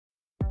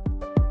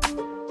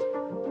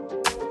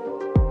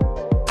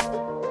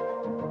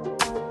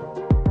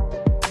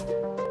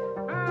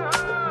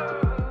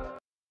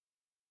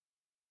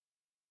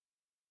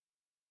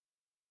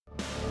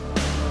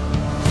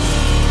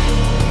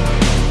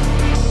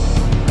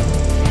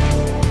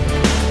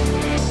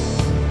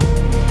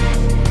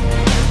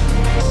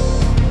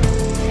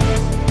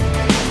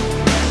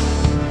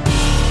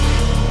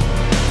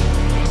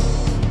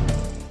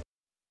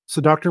So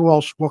Dr.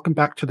 Walsh, welcome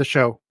back to the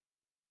show.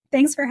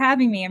 Thanks for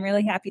having me. I'm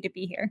really happy to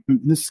be here.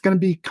 This is going to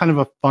be kind of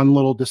a fun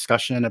little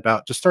discussion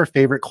about just our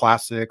favorite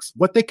classics,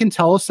 what they can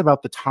tell us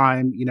about the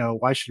time,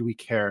 why should we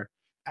care?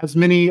 As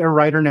many a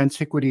writer in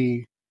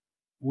Antiquity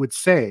would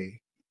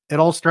say, it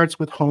all starts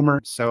with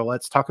Homer. So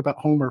let's talk about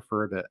Homer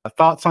for a bit.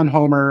 Thoughts on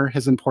Homer,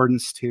 his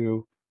importance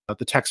to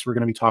the text we're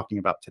going to be talking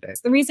about today.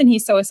 The reason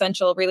he's so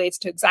essential relates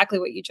to exactly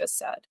what you just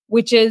said,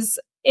 which is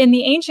in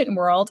the ancient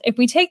world, if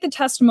we take the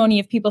testimony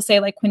of people, say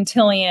like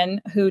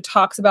Quintilian, who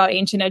talks about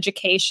ancient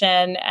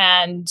education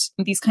and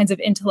these kinds of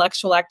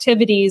intellectual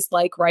activities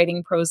like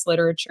writing prose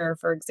literature,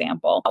 for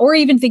example, or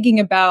even thinking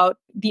about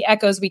the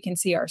echoes we can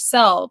see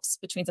ourselves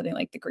between something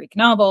like the Greek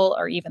novel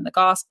or even the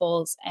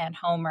Gospels and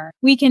Homer,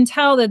 we can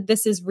tell that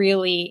this is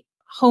really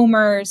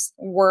Homer's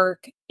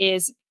work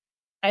is,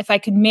 if I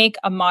could make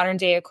a modern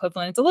day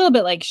equivalent, it's a little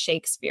bit like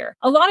Shakespeare.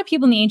 A lot of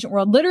people in the ancient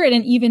world, literate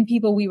and even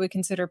people we would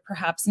consider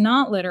perhaps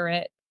not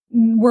literate,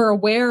 were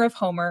aware of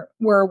Homer,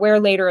 were aware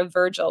later of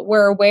Virgil,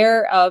 were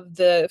aware of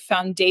the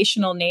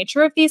foundational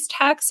nature of these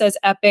texts as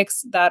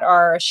epics that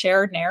are a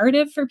shared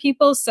narrative for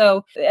people.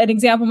 So an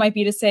example might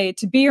be to say,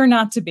 to be or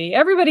not to be.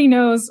 Everybody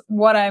knows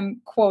what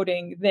I'm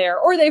quoting there,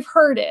 or they've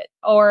heard it,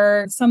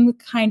 or some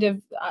kind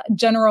of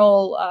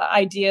general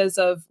ideas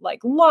of like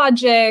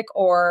logic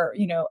or,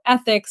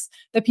 ethics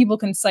that people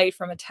can cite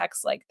from a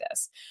text like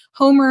this.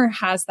 Homer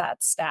has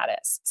that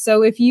status.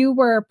 So if you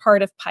were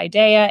part of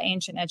Paideia,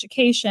 ancient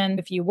education,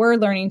 if you were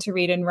learning to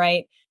read and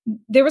write,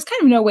 there was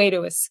kind of no way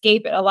to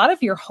escape it. A lot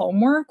of your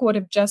homework would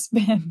have just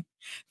been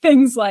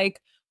things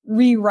like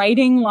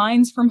rewriting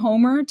lines from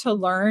Homer to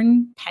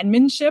learn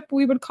penmanship,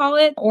 we would call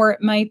it, or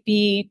it might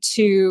be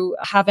to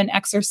have an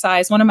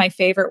exercise. One of my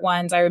favorite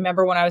ones, I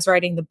remember when I was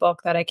writing the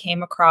book that I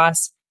came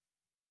across,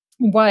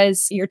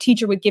 was your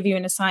teacher would give you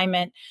an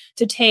assignment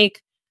to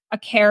take a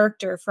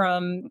character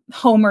from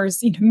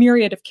Homer's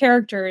myriad of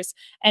characters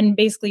and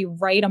basically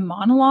write a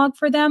monologue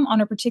for them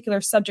on a particular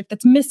subject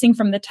that's missing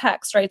from the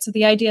text, right? So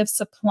the idea of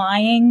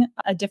supplying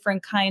a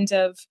different kind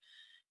of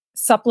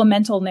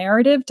supplemental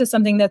narrative to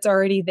something that's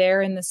already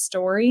there in the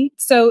story.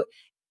 So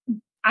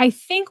I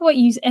think what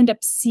you end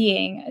up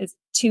seeing is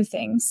two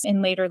things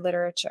in later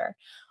literature.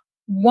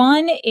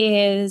 One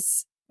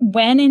is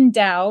when in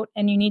doubt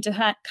and you need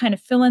to kind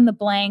of fill in the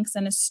blanks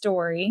in a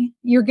story,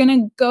 you're going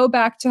to go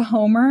back to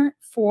Homer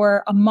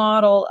for a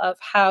model of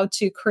how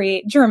to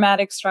create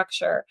dramatic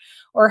structure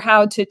or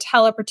how to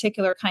tell a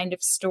particular kind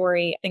of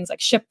story, things like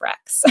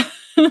shipwrecks.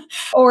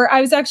 Or I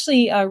was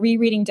actually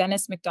rereading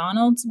Dennis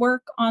MacDonald's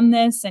work on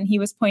this, and he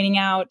was pointing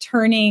out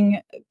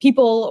turning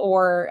people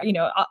or,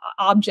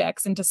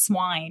 objects into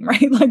swine,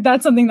 right? Like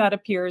that's something that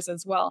appears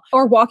as well.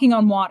 Or walking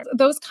on water.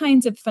 Those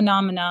kinds of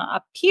phenomena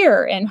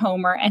appear in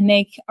Homer, and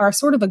they are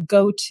sort of a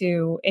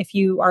go-to if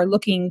you are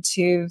looking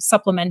to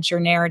supplement your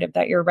narrative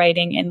that you're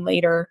writing in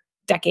later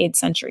decades,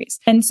 centuries.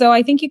 And so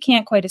I think you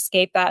can't quite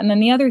escape that. And then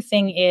the other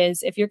thing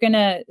is, if you're going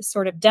to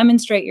sort of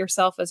demonstrate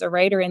yourself as a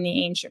writer in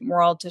the ancient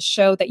world to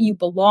show that you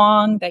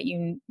belong, that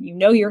you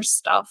know your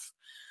stuff,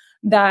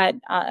 that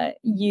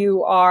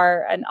you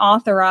are an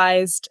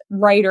authorized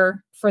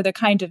writer for the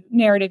kind of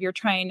narrative you're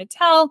trying to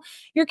tell,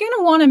 you're going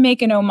to want to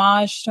make an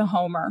homage to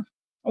Homer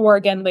or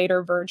again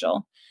later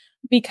Virgil.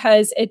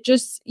 Because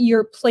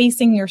you're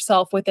placing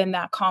yourself within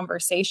that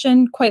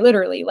conversation, quite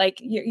literally, like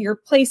you're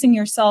placing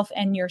yourself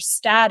and your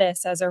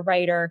status as a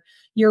writer,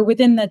 you're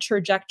within the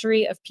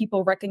trajectory of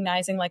people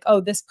recognizing like,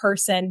 oh, this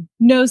person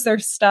knows their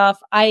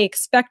stuff. I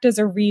expect as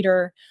a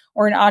reader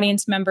or an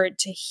audience member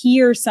to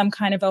hear some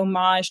kind of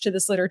homage to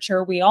this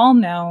literature we all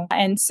know.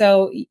 And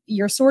so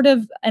you're sort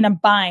of in a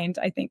bind,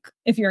 I think,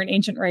 if you're an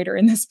ancient writer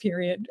in this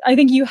period. I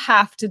think you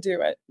have to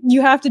do it.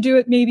 You have to do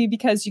it maybe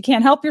because you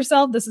can't help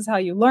yourself. This is how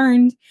you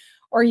learned.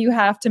 Or you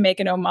have to make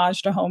an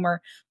homage to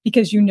Homer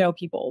because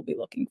people will be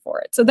looking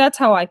for it. So that's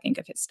how I think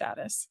of his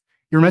status.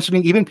 You're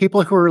mentioning even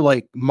people who are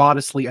like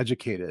modestly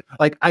educated.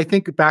 Like I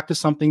think back to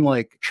something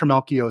like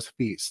Trimalchio's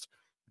Feast.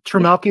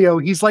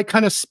 Trimalchio, he's like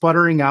kind of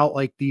sputtering out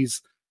like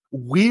these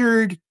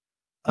weird,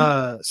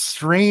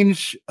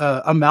 strange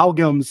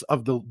amalgams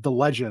of the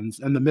legends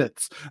and the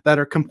myths that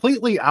are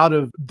completely out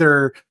of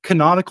their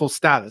canonical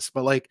status.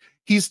 But like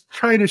he's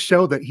trying to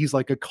show that he's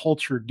like a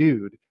cultured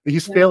dude.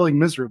 He's failing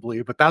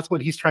miserably, but that's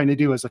what he's trying to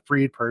do as a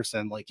freed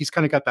person. Like he's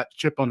kind of got that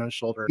chip on his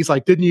shoulder. He's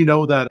like, didn't you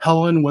know that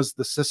Helen was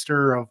the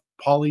sister of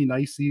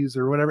Polynices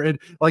or whatever? And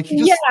like he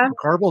just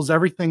garbles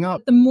everything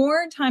up. The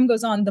more time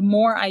goes on, the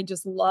more I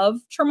just love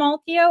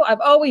Trimalchio.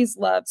 I've always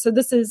loved. So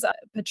this is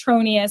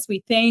Petronius,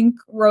 we think,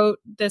 wrote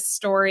this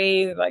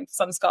story. Like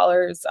some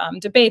scholars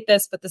debate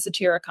this, but the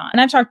Satyricon. And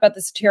I've talked about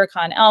the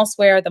Satyricon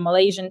elsewhere, the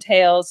Malaysian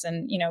tales,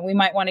 and we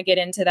might want to get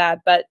into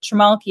that. But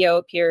Trimalchio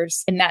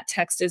appears in that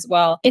text as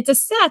well. It's a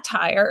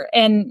satire,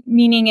 and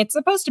meaning it's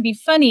supposed to be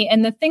funny.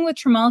 And the thing with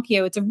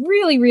Trimalchio, it's a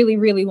really, really,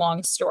 really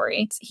long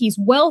story. He's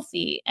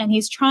wealthy and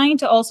he's trying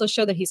to also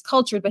show that he's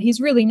cultured, but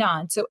he's really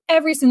not. So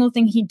every single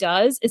thing he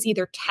does is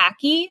either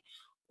tacky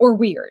or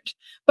weird,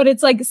 but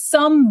it's like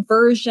some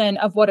version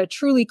of what a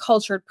truly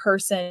cultured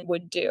person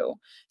would do.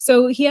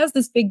 So he has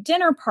this big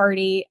dinner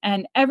party,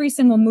 and every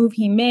single move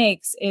he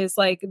makes is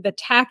like the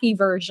tacky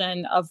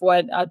version of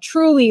what a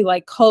truly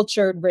like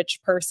cultured rich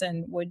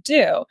person would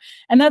do.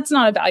 And that's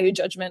not a value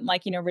judgment,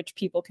 like, you know, rich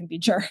people can be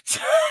jerks,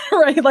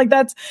 right? Like,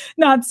 that's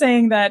not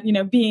saying that, you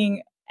know,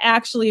 being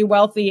actually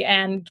wealthy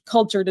and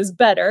cultured is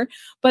better.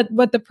 But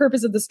what the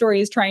purpose of the story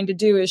is trying to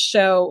do is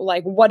show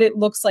like what it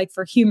looks like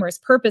for humorous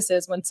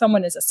purposes when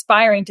someone is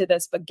aspiring to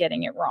this but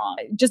getting it wrong.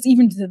 Just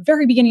even to the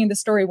very beginning of the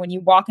story, when you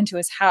walk into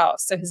his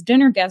house, so his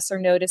dinner guests are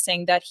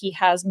noticing that he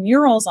has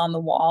murals on the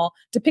wall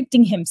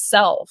depicting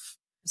himself,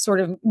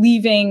 sort of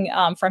leaving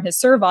from his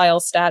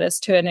servile status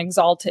to an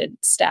exalted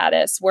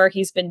status where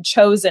he's been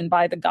chosen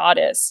by the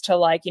goddess to,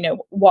 like, you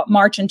know, what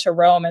march into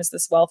Rome as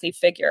this wealthy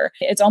figure.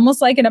 It's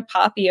almost like an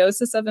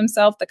apotheosis of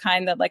himself, the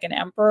kind that like an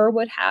emperor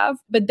would have.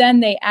 But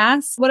then they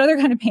ask, what other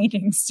kind of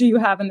paintings do you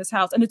have in this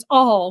house? And it's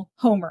all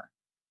Homer,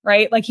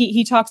 right? Like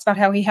he talks about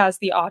how he has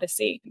the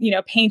Odyssey, you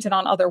know, painted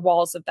on other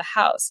walls of the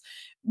house,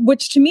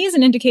 which to me is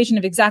an indication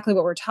of exactly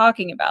what we're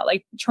talking about.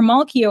 Like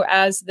Trimalchio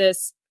as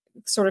this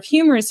sort of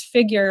humorous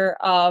figure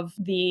of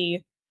the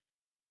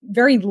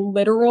very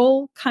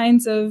literal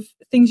kinds of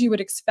things you would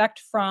expect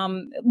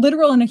from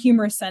literal in a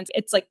humorous sense.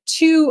 It's like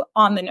too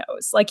on the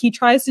nose. Like he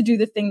tries to do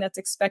the thing that's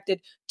expected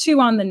too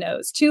on the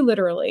nose, too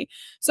literally.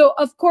 So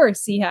of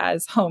course he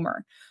has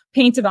Homer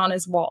painted on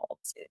his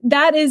walls.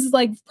 That is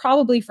like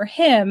probably for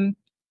him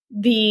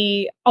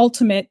the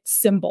ultimate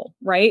symbol,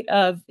 right,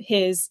 of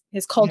his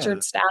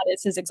cultured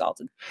status, his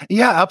exalted.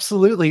 Yeah,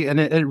 absolutely. And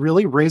it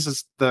really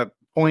raises the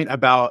point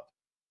about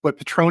what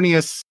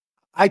Petronius,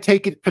 I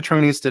take it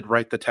Petronius did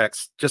write the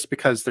text just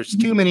because there's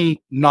too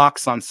many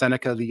knocks on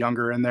Seneca the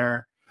Younger in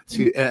there,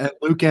 and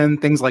Lucan,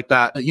 things like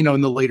that, you know,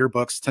 in the later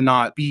books to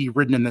not be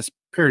written in this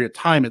period of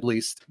time, at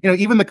least. You know,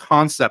 even the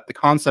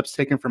concept's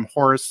taken from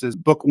Horace's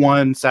book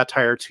 1,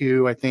 Satire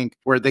 2, I think,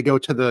 where they go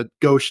to the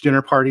gauche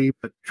dinner party,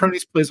 but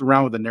Petronius plays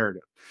around with the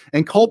narrative.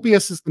 And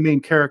Culpius is the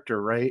main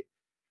character, right?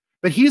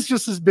 But he's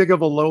just as big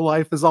of a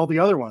lowlife as all the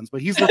other ones,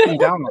 but he's looking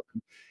down on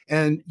them.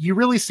 And you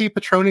really see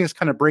Petronius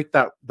kind of break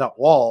that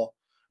wall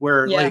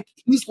where like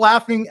he's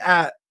laughing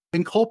at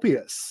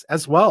Encolpius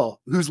as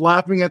well, who's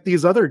laughing at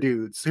these other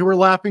dudes who are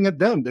laughing at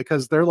them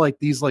because they're like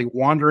these like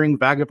wandering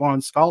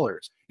vagabond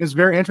scholars. It's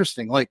very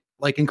interesting. Like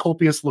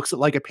Encolpius looks at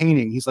like a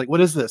painting. He's like, what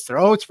is this? They're,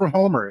 oh, it's from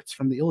Homer. It's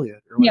from the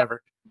Iliad or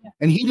whatever. Yeah.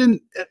 And he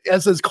didn't,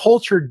 as a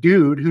cultured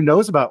dude who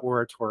knows about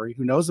oratory,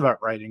 who knows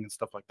about writing and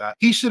stuff like that,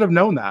 he should have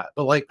known that.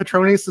 But like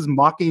Petronius is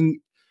mocking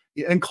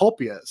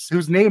Encolpius,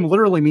 whose name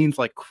literally means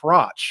like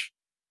crotch,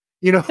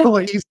 you know,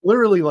 like he's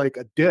literally like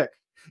a dick,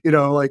 you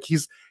know, like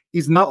he's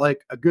not like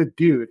a good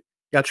dude.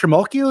 Yeah,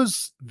 Trimalchio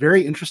is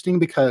very interesting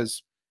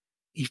because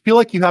you feel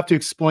like you have to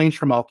explain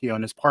Trimalchio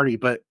and his party,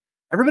 but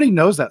everybody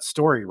knows that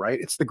story, right?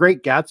 It's the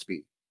Great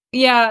Gatsby.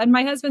 Yeah, and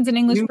my husband's an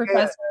English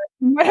professor.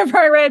 Whenever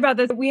I write about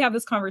this, we have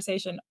this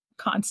conversation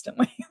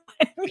constantly.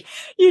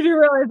 You do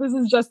realize this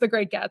is just the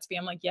Great Gatsby.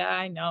 I'm like, yeah,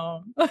 I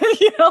know.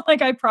 You know,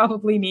 like I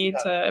probably need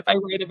to, if I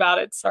read about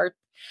it, start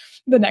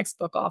the next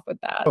book off with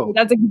that. Oh.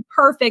 That's the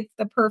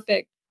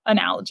perfect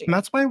analogy. And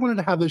that's why I wanted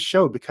to have this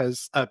show,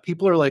 because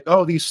people are like,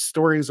 oh, these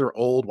stories are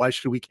old. Why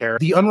should we care?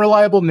 The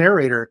unreliable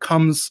narrator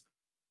comes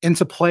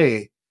into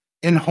play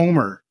in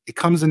Homer. It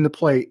comes into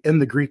play in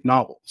the Greek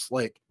novels.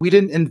 Like, we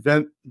didn't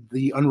invent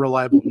the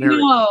unreliable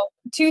narrator. No.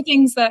 Two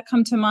things that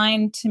come to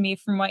mind to me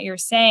from what you're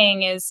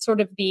saying is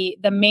sort of the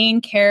main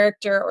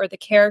character, or the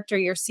character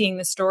you're seeing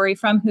the story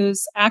from,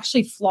 who's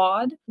actually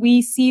flawed.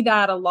 We see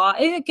that a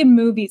lot like in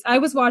movies. I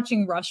was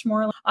watching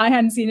Rushmore. I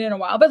hadn't seen it in a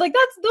while, but like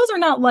those are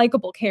not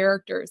likable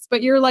characters,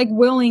 but you're like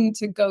willing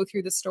to go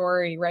through the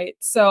story, right?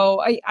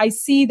 So I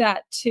see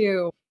that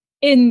too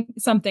in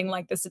something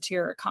like the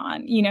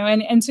Satyricon, you know,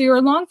 and so you're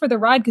along for the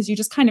ride because you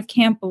just kind of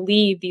can't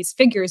believe these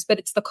figures, but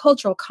it's the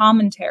cultural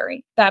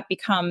commentary that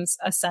becomes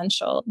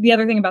essential. The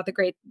other thing about the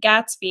Great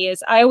Gatsby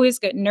is I always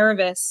get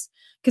nervous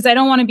because I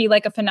don't want to be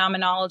like a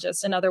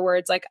phenomenologist. In other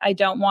words, like I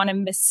don't want to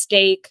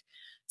mistake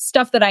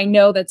stuff that I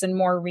know that's in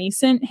more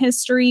recent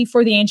history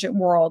for the ancient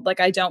world. Like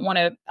I don't want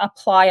to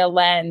apply a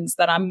lens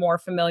that I'm more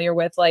familiar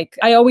with. Like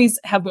I always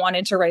have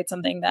wanted to write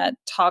something that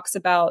talks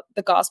about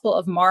the Gospel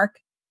of Mark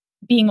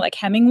being like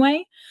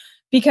Hemingway,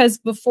 because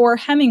before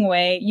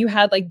Hemingway, you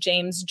had like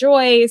James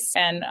Joyce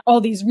and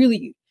all these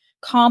really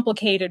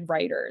complicated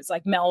writers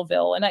like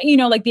Melville. And, you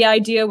know, like the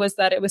idea was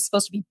that it was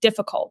supposed to be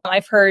difficult.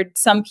 I've heard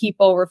some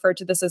people refer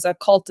to this as a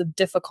cult of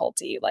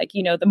difficulty. Like,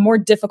 you know, the more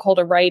difficult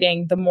a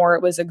writing, the more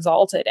it was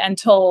exalted,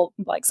 until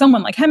like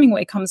someone like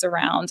Hemingway comes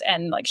around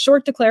and like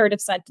short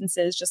declarative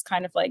sentences, just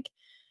kind of like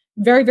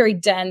very, very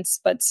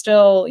dense, but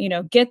still, you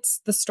know, gets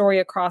the story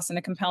across in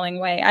a compelling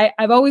way.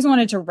 I've always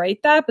wanted to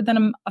write that, but then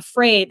I'm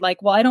afraid,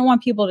 like, well, I don't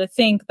want people to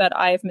think that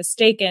I've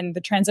mistaken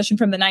the transition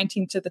from the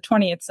 19th to the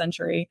 20th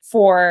century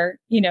for,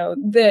 you know,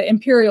 the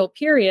imperial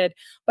period.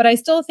 But I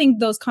still think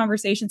those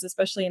conversations,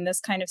 especially in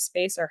this kind of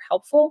space, are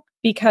helpful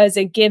because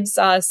it gives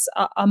us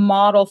a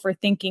model for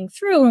thinking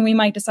through, and we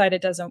might decide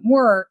it doesn't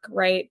work,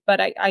 right?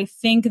 But I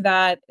think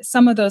that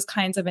some of those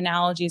kinds of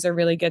analogies are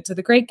really good. So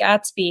The Great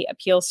Gatsby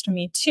appeals to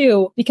me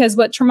too, because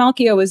what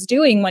Trimalchio is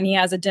doing when he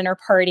has a dinner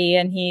party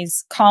and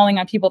he's calling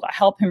on people to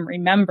help him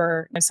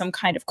remember some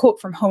kind of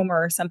quote from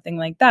Homer or something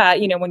like that,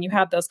 when you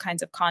have those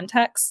kinds of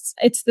contexts,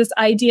 it's this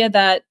idea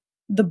that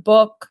the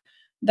book,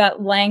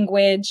 that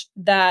language,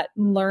 that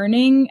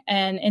learning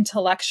and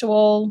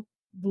intellectual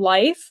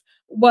life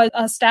was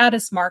a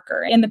status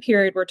marker in the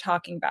period we're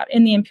talking about,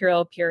 in the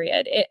imperial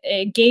period.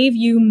 It gave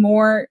you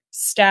more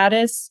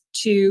status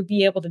to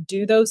be able to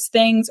do those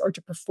things or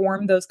to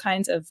perform those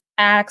kinds of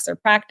acts or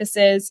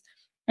practices.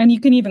 And you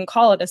can even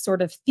call it a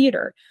sort of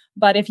theater.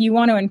 But if you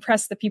want to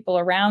impress the people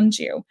around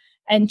you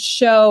and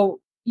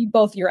show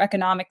both your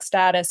economic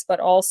status, but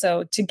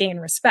also to gain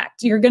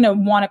respect, you're going to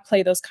want to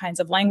play those kinds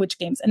of language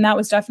games. And that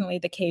was definitely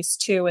the case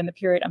too in the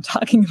period I'm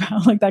talking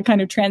about, like that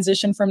kind of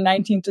transition from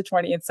 19th to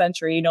 20th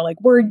century, like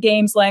word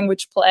games,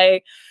 language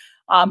play,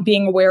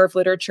 being aware of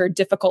literature,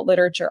 difficult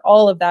literature,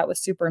 all of that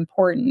was super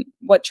important.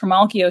 What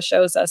Trimalchio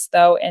shows us,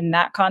 though, in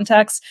that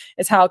context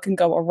is how it can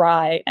go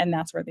awry. And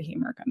that's where the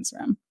humor comes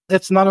from.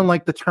 It's not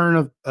unlike the turn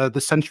of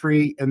the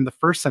century in the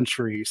first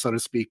century, so to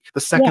speak, the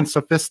second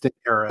sophistic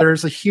era.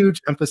 There's a huge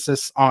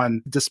emphasis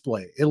on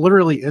display. It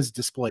literally is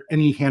display.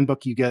 Any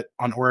handbook you get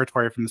on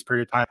oratory from this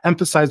period of time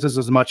emphasizes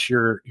as much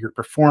your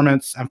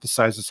performance,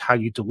 emphasizes how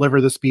you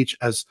deliver the speech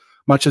as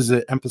much as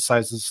it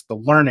emphasizes the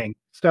learning.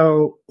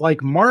 So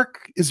like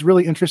Mark is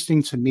really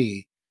interesting to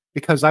me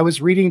because I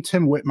was reading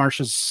Tim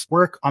Whitmarsh's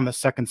work on the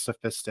second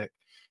sophistic,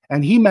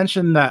 and he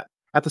mentioned that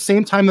at the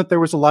same time that there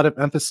was a lot of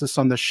emphasis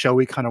on the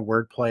showy kind of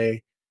wordplay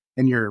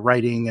in your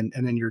writing and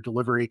in your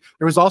delivery,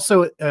 there was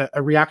also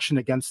a reaction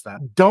against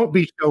that. Don't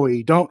be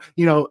showy. Don't,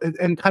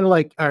 and kind of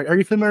like, are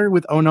you familiar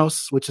with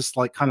Onos, which is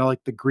like kind of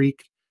like the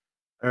Greek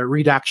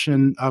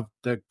redaction of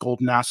the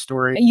Golden Ass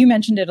story? You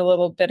mentioned it a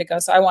little bit ago,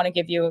 so I want to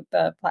give you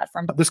the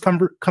platform. This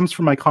comes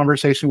from my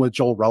conversation with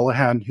Joel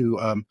Relihan, who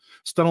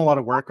has done a lot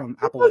of work on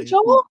Apuleius.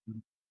 Joel?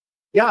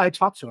 Yeah, I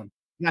talked to him.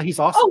 Yeah, he's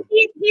awesome. Oh,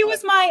 he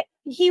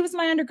was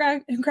my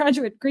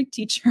undergraduate Greek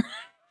teacher.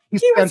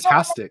 He's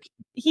fantastic.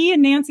 He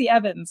and Nancy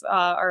Evans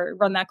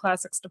run that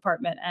classics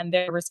department, and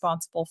they're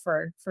responsible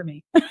for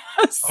me.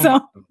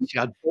 So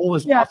yeah, Joel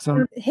is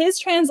awesome. His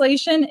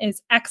translation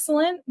is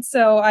excellent.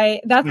 So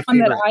that's one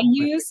that I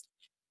used.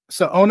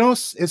 So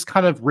Onos is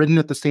kind of written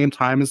at the same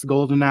time as the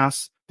Golden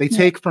Ass. They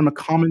take from a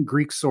common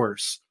Greek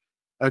source,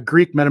 a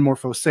Greek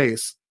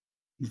metamorphoses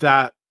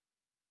that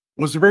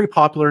was very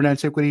popular in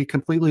antiquity,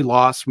 completely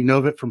lost. We know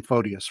of it from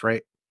Photius,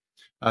 right?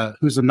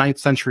 Who's a 9th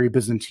century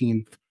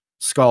Byzantine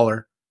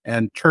scholar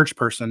and church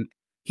person.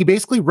 He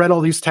basically read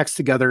all these texts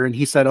together and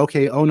he said,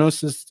 okay,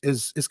 Onos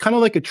is kind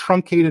of like a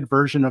truncated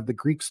version of the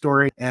Greek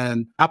story,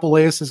 and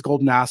Apuleius'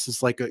 Golden Ass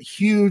is like a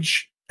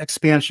huge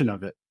expansion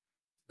of it.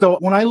 So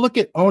when I look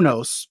at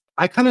Onos,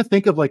 I kind of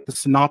think of like the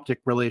synoptic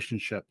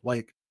relationship.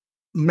 Like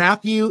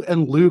Matthew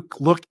and Luke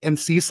look and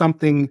see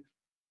something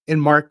in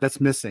Mark that's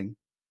missing,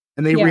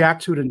 and they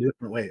react to it in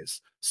different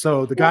ways.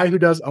 So the guy who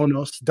does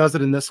Onos does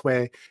it in this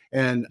way,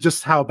 and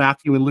just how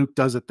Matthew and Luke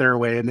does it their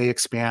way, and they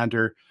expand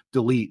or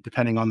delete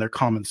depending on their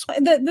comments.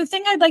 The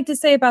thing I'd like to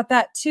say about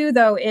that too,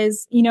 though,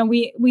 is,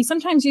 we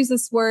sometimes use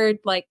this word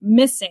like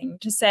missing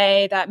to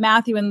say that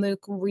Matthew and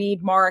Luke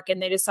read Mark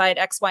and they decide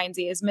X, Y, and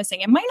Z is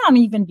missing. It might not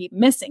even be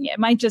missing. It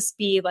might just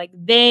be like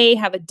they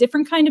have a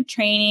different kind of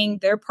training.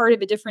 They're part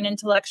of a different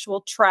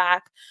intellectual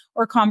track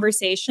or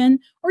conversation,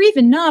 or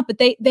even not, but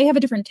they have a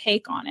different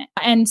take on it.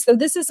 And so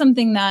this is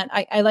something that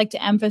I like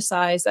to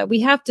emphasize, that we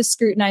have to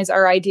scrutinize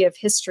our idea of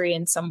history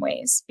in some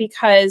ways,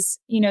 because,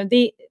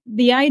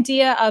 the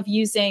idea of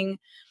using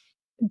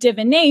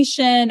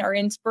divination or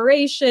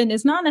inspiration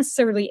is not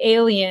necessarily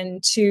alien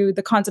to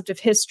the concept of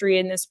history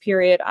in this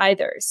period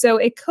either. So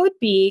it could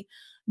be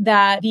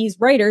that these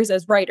writers,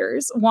 as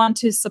writers, want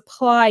to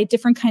supply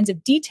different kinds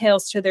of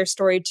details to their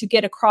story to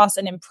get across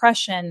an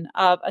impression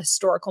of a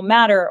historical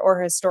matter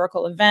or a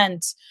historical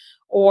event,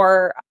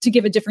 or to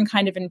give a different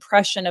kind of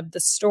impression of the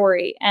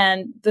story.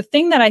 And the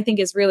thing that I think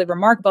is really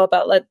remarkable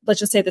about,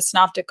 let's just say, the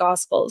Synoptic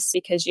Gospels,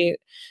 because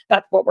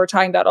that's what we're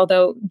talking about,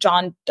 although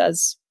John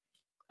does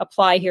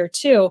apply here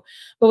too.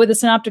 But with the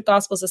Synoptic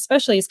Gospels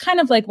especially, it's kind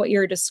of like what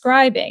you're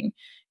describing.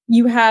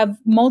 You have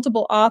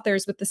multiple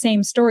authors with the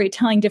same story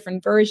telling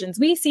different versions.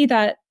 We see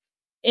that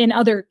in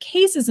other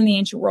cases in the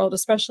ancient world,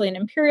 especially in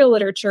imperial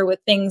literature, with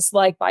things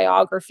like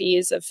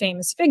biographies of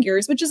famous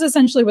figures, which is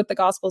essentially what the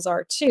Gospels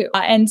are too.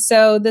 And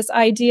so this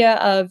idea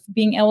of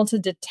being able to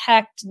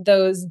detect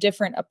those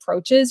different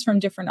approaches from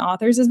different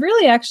authors is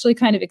really actually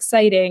kind of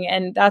exciting.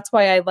 And that's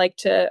why I like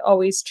to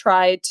always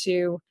try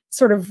to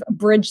sort of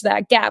bridge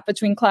that gap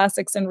between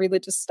classics and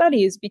religious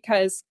studies,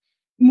 because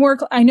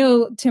I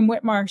know Tim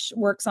Whitmarsh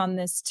works on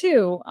this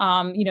too,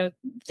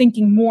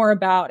 thinking more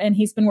about, and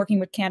he's been working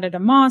with Candida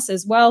Moss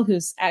as well,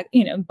 who's,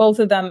 both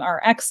of them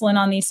are excellent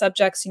on these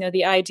subjects,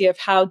 the idea of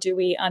how do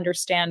we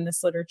understand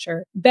this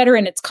literature better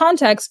in its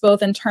context,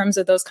 both in terms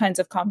of those kinds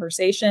of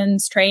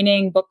conversations,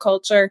 training, book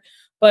culture,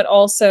 but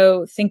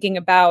also thinking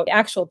about the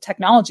actual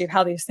technology of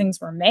how these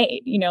things were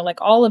made. You know, like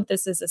all of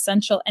this is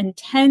essential and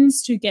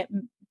tends to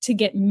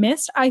get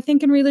missed, I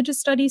think, in religious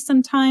studies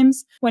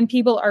sometimes when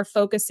people are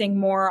focusing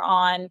more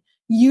on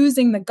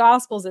using the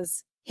Gospels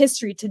as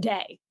history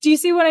today. Do you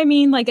see what I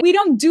mean? Like, we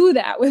don't do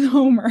that with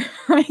Homer,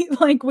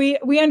 right? Like we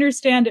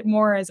understand it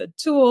more as a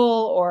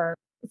tool or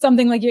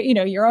something like, you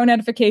know, your own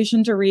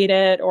edification to read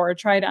it or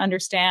try to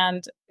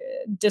understand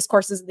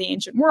discourses of the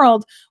ancient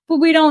world, but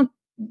we don't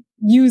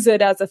use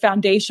it as a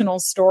foundational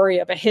story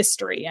of a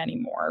history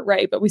anymore,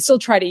 right? But we still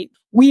try to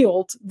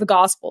wield the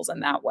Gospels in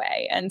that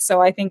way. And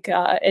so I think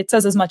it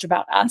says as much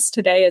about us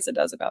today as it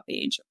does about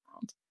the ancient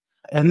world.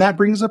 And that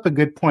brings up a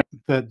good point.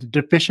 The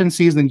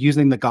deficiencies in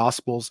using the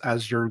Gospels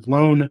as your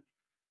lone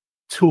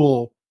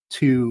tool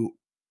to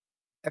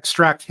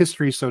extract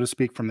history, so to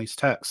speak, from these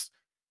texts.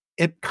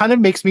 It kind of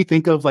makes me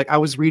think of, like, I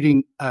was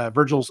reading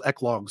Virgil's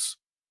Eclogues,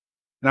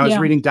 and I was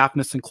reading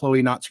Daphnis and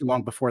Chloe not too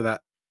long before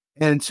that.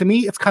 And to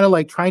me, it's kind of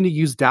like trying to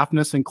use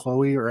Daphnis and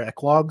Chloe or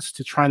Eclogues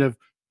to try to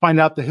find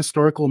out the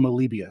historical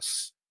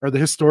Melibius or the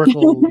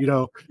historical, you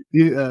know,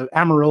 the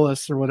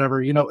Amaryllis or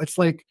whatever. You know, it's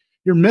like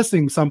you're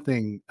missing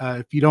something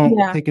if you don't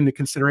take into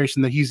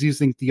consideration that he's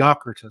using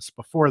Theocritus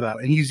before that,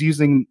 and he's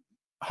using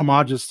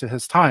homages to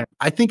his time.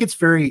 I think it's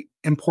very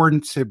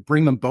important to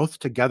bring them both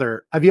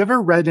together. Have you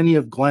ever read any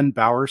of Glenn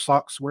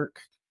Bowersock's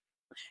work?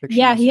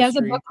 Yeah, he has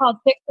a book called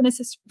Fiction is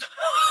History.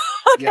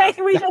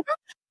 Okay, we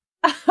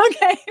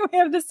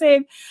have the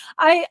same.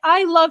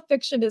 I love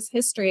Fiction is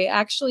History.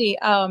 Actually,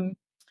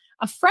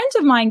 a friend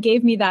of mine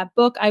gave me that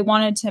book. I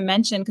wanted to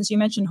mention, because you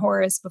mentioned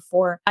Horace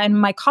before, and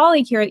my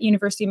colleague here at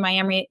University of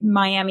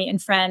Miami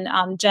and friend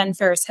Jen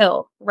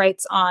Ferris-Hill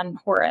writes on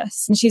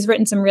Horace, and she's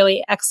written some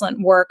really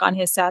excellent work on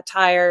his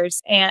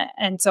satires,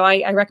 and so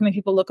I recommend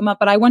people look him up.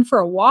 But I went for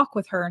a walk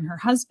with her and her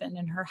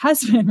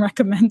husband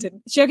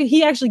recommended.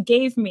 He actually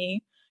gave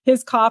me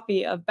his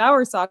copy of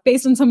Bowersock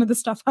based on some of the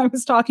stuff I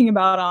was talking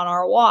about on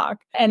our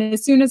walk. And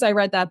as soon as I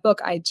read that book,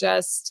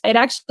 it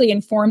actually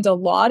informed a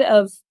lot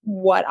of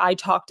what I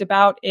talked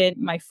about in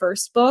my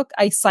first book.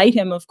 I cite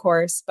him, of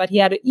course, but he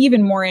had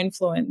even more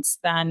influence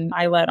than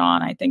I let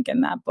on, I think, in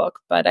that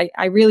book. But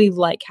I really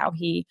like how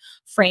he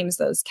frames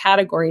those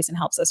categories and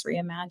helps us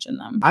reimagine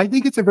them. I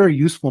think it's a very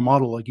useful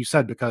model, like you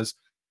said, because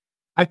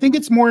I think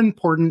it's more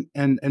important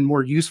and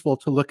more useful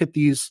to look at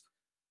these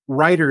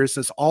writers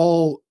as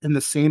all in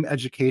the same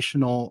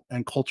educational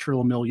and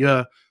cultural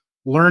milieu,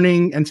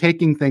 learning and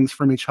taking things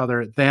from each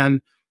other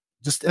than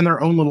just in their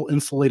own little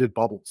insulated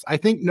bubbles. I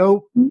think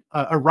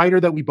a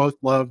writer that we both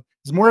love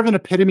is more of an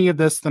epitome of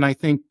this than I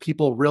think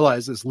people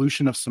realize is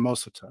Lucian of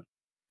Samosata.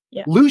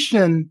 Yeah.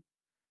 Lucian,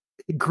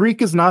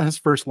 Greek is not his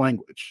first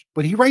language,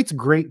 but he writes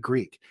great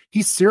Greek.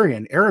 He's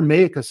Syrian.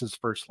 Aramaic is his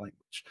first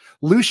language.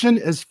 Lucian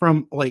is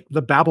from like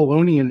the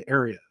Babylonian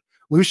area.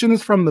 Lucian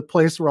is from the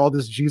place where all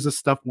this Jesus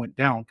stuff went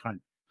down, kind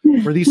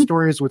of, where these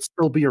stories would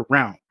still be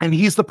around. And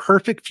he's the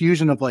perfect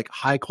fusion of like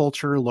high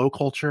culture, low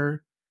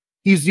culture.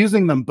 He's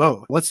using them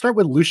both. Let's start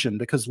with Lucian,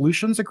 because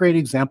Lucian's a great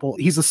example.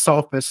 He's a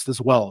sophist as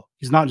well.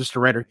 He's not just a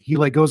writer. He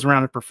like goes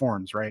around and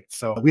performs, right?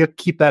 So we have to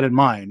keep that in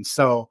mind.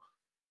 So,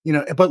 you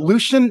know, but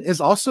Lucian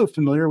is also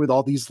familiar with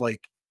all these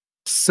like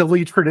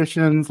silly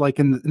traditions, like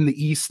in the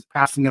East,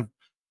 passing of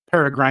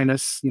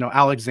Peregrinus, you know,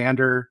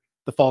 Alexander,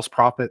 the false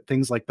prophet,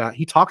 things like that.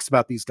 He talks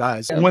about these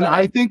guys. When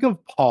I think of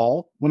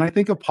Paul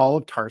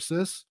of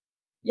Tarsus,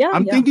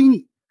 I'm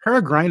thinking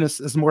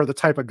Peregrinus is more the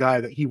type of guy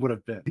that he would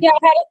have been. Yeah, I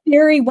had a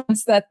theory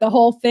once that the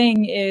whole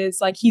thing is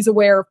like he's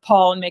aware of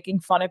Paul and making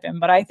fun of him,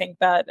 but I think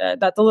that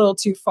that's a little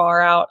too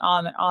far out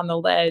on the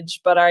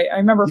ledge. But I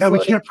remember. Yeah,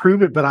 we can't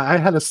prove it, but I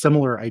had a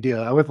similar idea.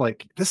 I was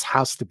like, this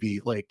has to be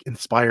like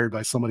inspired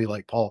by somebody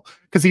like Paul,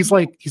 because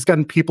he's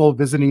gotten people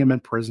visiting him in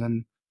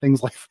prison,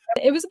 things like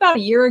that. It was about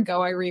a year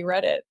ago I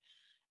reread it.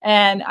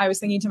 And I was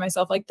thinking to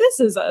myself, like,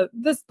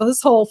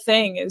 this whole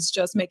thing is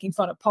just making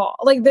fun of Paul.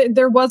 Like,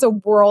 there was a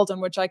world in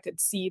which I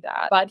could see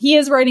that. But he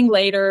is writing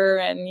later,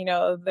 and, you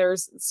know,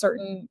 there's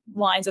certain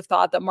lines of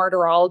thought that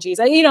martyrology is,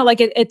 you know, like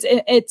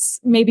it's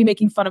maybe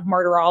making fun of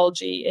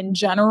martyrology in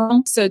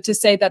general. So to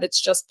say that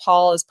it's just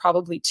Paul is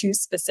probably too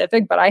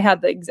specific, but I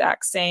had the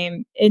exact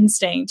same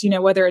instinct, you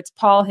know, whether it's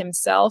Paul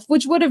himself,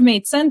 which would have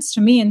made sense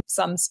to me in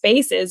some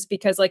spaces,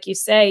 because like you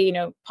say, you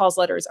know, Paul's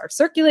letters are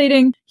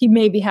circulating. He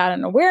maybe had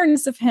an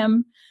awareness of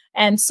him.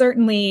 And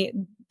certainly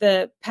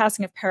the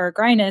passing of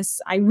Peregrinus,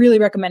 I really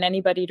recommend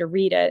anybody to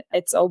read it.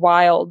 It's a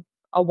wild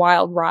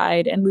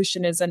ride. And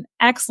Lucian is an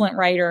excellent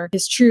writer.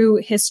 His true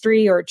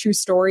history or true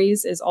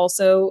stories is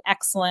also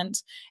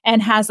excellent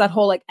and has that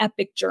whole like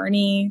epic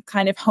journey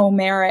kind of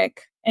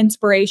Homeric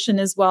inspiration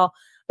as well.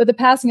 But the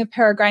passing of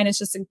Peregrinus,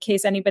 just in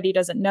case anybody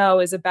doesn't know,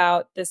 is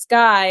about this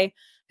guy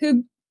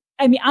who,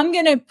 I mean, I'm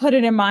going to put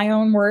it in my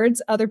own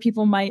words. Other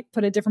people might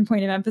put a different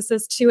point of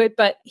emphasis to it,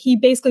 but he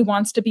basically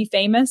wants to be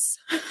famous,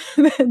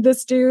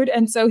 this dude.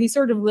 And so he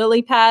sort of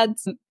lily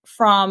pads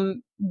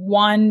from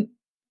one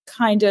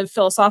kind of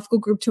philosophical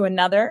group to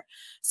another.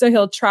 So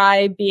he'll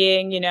try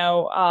being,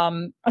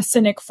 a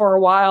cynic for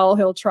a while.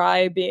 He'll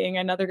try being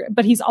another,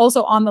 but he's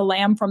also on the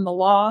lam from the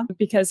law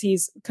because he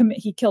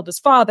killed his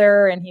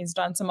father and he's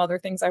done some other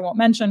things I won't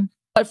mention.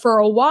 But for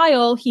a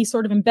while, he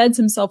sort of embeds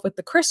himself with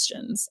the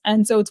Christians.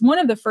 And so it's one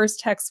of the first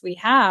texts we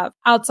have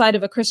outside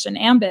of a Christian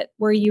ambit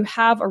where you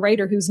have a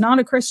writer who's not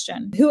a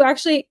Christian, who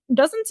actually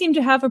doesn't seem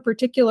to have a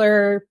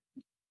particular,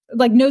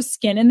 no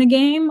skin in the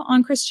game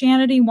on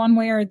Christianity one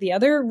way or the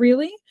other,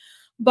 really,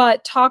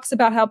 but talks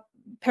about how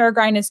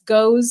Peregrinus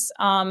goes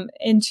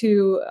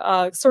into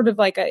sort of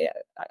like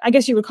I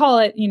guess you would call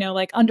it,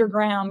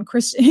 underground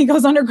Christian. He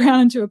goes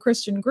underground into a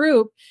Christian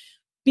group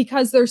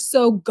because they're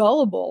so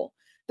gullible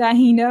that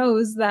he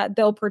knows that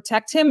they'll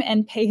protect him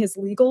and pay his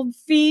legal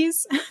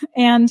fees.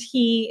 And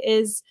he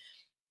is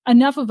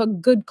enough of a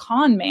good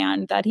con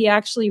man that he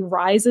actually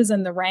rises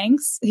in the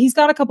ranks. He's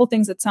got a couple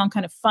things that sound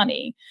kind of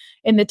funny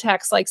in the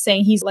text, like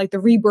saying he's like the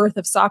rebirth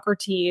of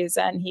Socrates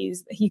and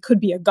he could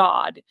be a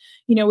god.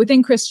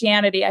 Within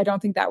Christianity, I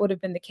don't think that would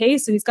have been the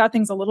case. So he's got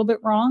things a little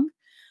bit wrong,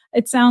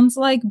 it sounds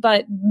like,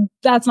 but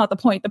that's not the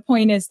point. The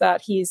point is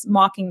that he's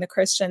mocking the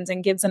Christians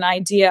and gives an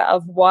idea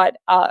of what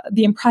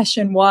the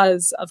impression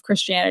was of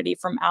Christianity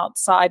from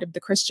outside of the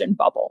Christian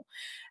bubble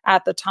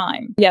at the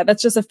time. Yeah,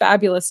 that's just a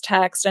fabulous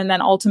text. And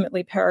then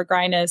ultimately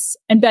Peregrinus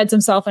embeds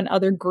himself in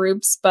other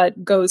groups,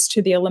 but goes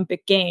to the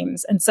Olympic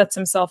Games and sets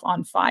himself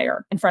on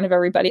fire in front of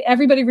everybody.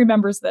 Everybody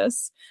remembers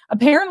this.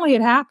 Apparently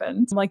it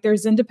happened.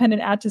 There's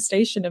independent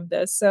attestation of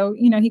this. So,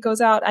 he goes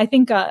out. I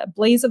think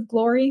blaze of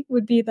glory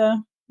would be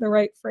the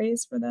right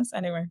phrase for this.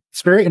 Anyway.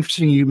 It's very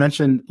interesting. You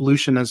mentioned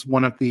Lucian as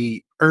one of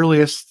the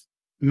earliest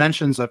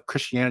mentions of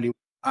Christianity.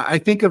 I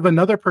think of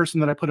another person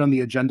that I put on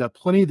the agenda,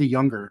 Pliny the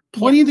Younger.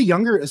 Pliny the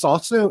Younger is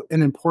also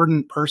an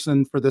important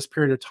person for this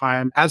period of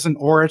time as an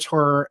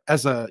orator,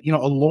 as a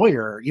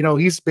lawyer.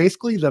 He's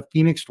basically the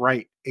Phoenix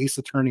Wright ace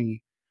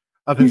attorney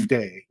of his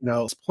day.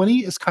 Pliny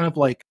is kind of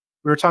like,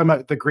 we were talking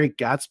about the Great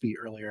Gatsby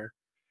earlier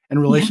in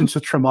relation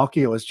to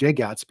Trimalchio as Jay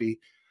Gatsby.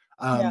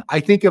 I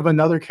think of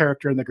another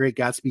character in the Great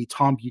Gatsby,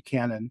 Tom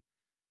Buchanan.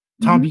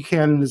 Tom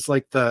Buchanan is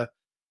like the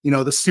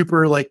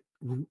super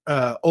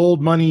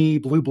old money,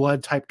 blue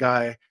blood type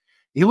guy.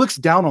 He looks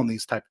down on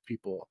these type of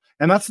people.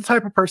 And that's the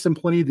type of person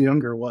Pliny the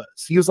Younger was.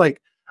 He was I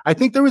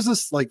think there was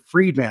this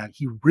freedman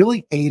he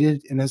really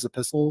hated in his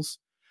epistles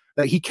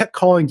that he kept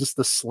calling just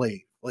the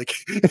slave,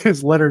 in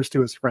his letters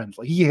to his friends.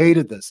 He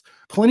hated this.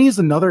 Pliny is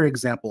another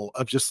example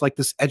of just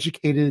this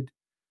educated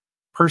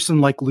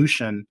person like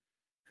Lucian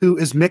who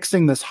is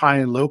mixing this high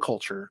and low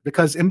culture,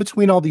 because in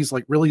between all these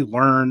really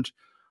learned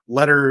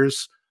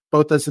letters,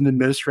 both as an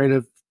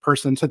administrative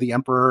person to the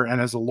emperor and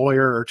as a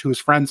lawyer or to his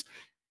friends,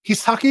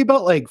 he's talking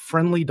about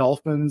friendly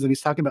dolphins and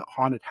he's talking about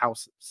haunted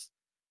houses.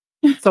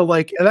 So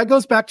and that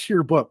goes back to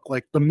your book,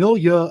 the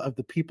milieu of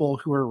the people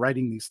who are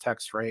writing these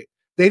texts, right?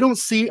 They don't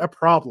see a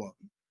problem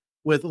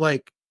with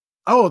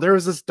oh, there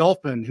was this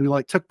dolphin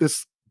who took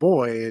this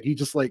boy and he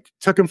just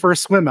took him for a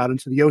swim out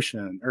into the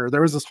ocean, or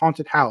there was this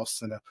haunted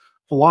house and a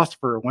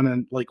philosopher went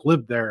and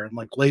lived there and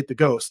laid the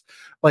ghost.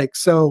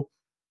 So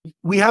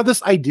we have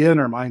this idea in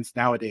our minds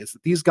nowadays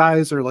that these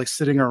guys are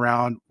sitting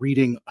around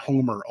reading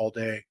Homer all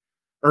day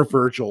or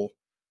Virgil,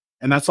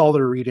 and that's all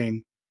they're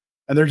reading.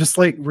 And they're just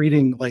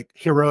reading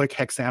heroic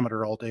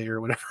hexameter all day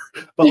or whatever.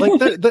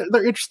 But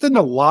they're interested in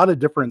a lot of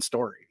different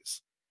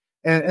stories.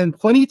 And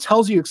Pliny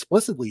tells you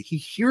explicitly, he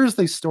hears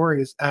these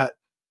stories at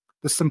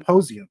the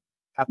symposium,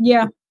 at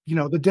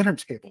the dinner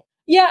table.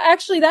 Yeah,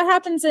 actually, that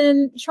happens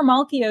in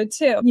Trimalchio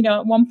too.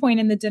 At one point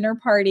in the dinner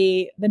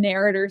party, the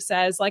narrator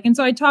says, and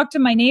so I talked to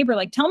my neighbor,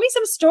 tell me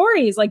some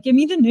stories, give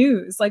me the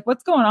news,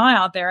 what's going on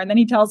out there? And then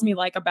he tells me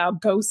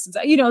about ghosts.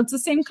 It's the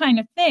same kind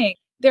of thing.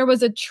 There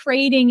was a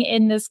trading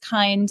in this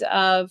kind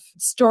of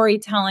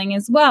storytelling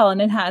as well,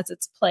 and it has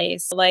its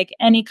place, like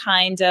any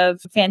kind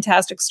of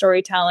fantastic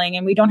storytelling.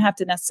 And we don't have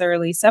to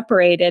necessarily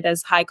separate it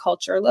as high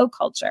culture or low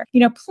culture.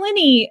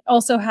 Pliny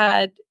also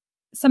had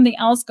something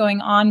else going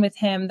on with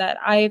him that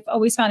I've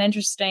always found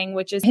interesting,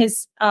 which is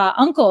his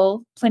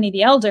uncle, Pliny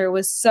the Elder,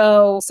 was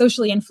so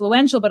socially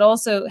influential, but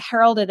also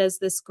heralded as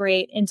this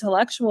great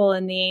intellectual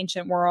in the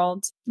ancient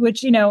world,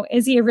 which,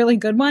 is he a really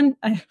good one?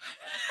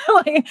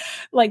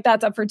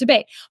 That's up for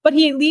debate. But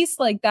he at least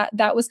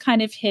that was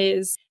kind of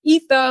his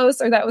ethos,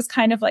 or that was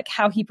kind of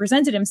how he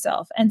presented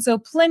himself. And so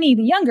Pliny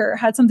the Younger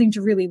had something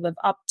to really live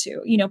up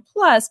to,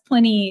 plus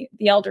Pliny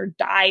the Elder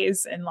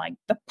dies in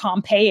the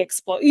Pompeii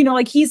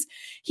explosion, he's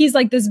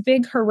this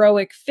big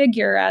heroic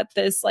figure at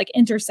this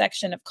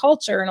intersection of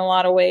culture in a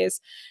lot of ways.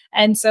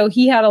 And so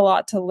he had a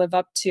lot to live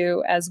up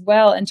to as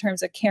well in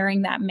terms of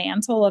carrying that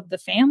mantle of the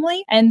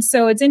family. And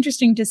so it's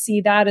interesting to see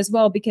that as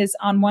well, because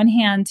on one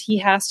hand, he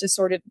has to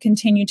sort of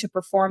continue to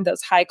perform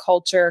those high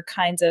culture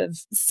kinds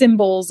of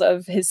symbols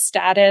of his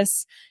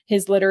status,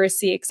 his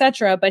literacy,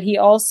 etc. But he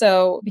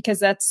also, because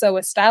that's so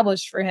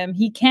established for him,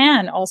 he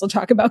can also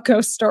talk about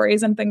ghost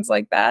stories and things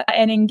like that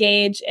and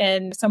engage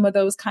in some of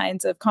those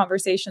kinds of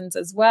conversations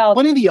as well.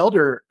 Pliny the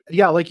Elder,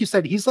 yeah, like you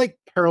said, he's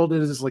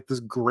heralded as this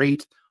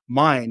great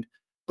mind.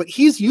 but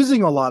he's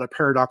using a lot of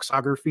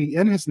paradoxography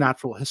in his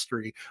natural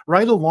history,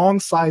 right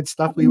alongside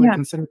stuff we would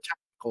consider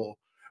technical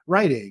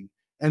writing.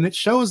 And it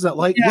shows that,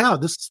 like,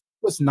 this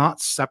was not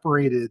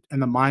separated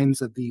in the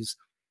minds of these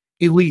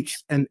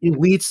elites. And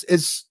elites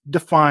is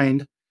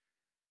defined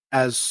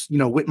as, you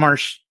know,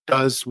 Whitmarsh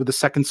does with the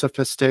second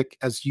sophistic,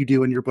 as you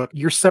do in your book.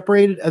 You're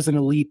separated as an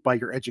elite by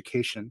your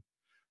education.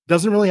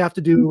 Doesn't really have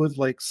to do with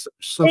like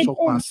social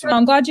class.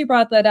 I'm glad you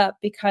brought that up,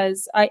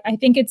 because I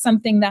think it's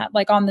something that,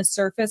 like, on the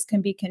surface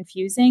can be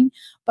confusing.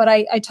 But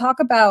I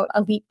talk about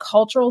elite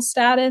cultural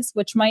status,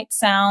 which might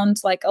sound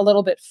like a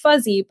little bit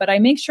fuzzy, but I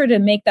make sure to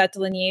make that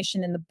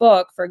delineation in the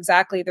book for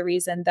exactly the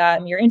reason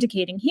that you're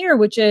indicating here,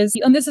 which is,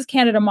 and this is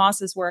Canada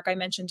Moss's work I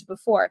mentioned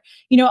before,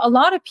 you know, a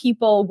lot of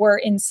people were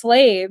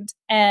enslaved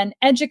and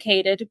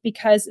educated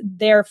because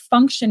their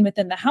function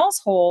within the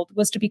household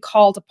was to be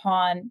called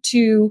upon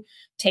to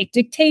take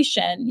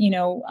dictation, you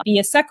know, be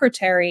a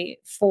secretary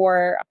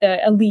for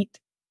the elite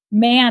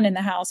man in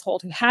the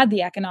household who had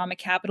the economic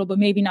capital, but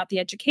maybe not the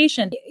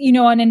education. You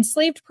know, an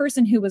enslaved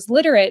person who was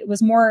literate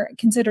was more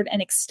considered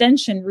an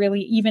extension,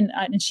 really, even,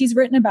 and she's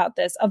written about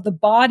this, of the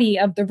body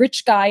of the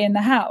rich guy in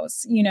the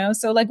house, you know?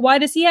 So, like, why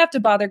does he have to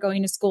bother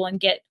going to school and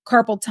get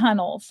carpal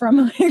tunnel from,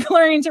 like,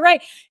 learning to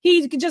write?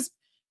 He could just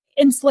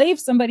enslave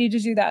somebody to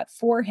do that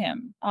for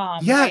him.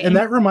 Right? And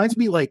that reminds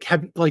me, like,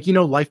 you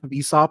know, Life of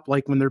Aesop,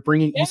 like when they're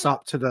bringing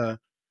Aesop to the,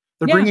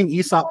 bringing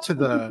Aesop to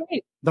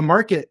the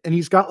market, and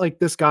he's got like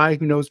this guy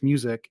who knows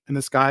music and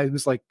this guy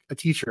who's like a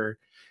teacher,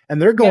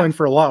 and they're going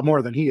for a lot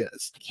more than he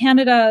is.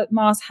 Canada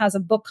Moss has a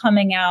book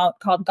coming out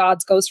called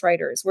God's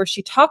Ghostwriters, where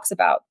she talks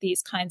about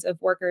these kinds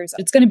of workers.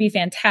 It's going to be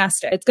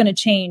fantastic. It's going to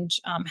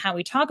change how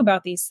we talk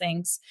about these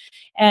things.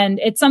 And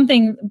it's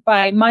something,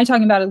 by my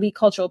talking about elite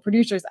cultural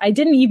producers, I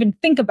didn't even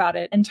think about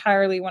it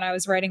entirely when I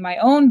was writing my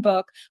own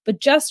book, but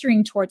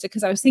gesturing towards it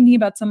because I was thinking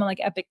about someone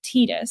like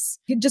Epictetus.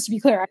 Just to be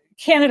clear,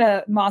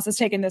 Canada Moss has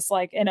taken this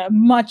like in a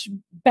much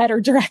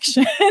better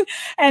direction.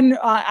 And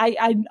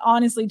I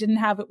honestly didn't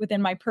have it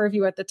within my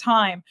purview at the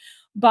time.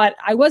 But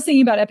I was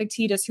thinking about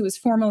Epictetus, who was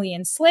formerly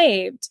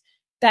enslaved,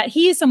 that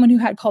he is someone who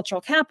had cultural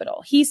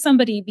capital. He's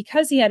somebody,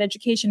 because he had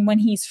education, when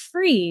he's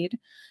freed,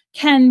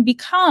 can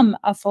become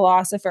a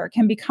philosopher,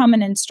 can become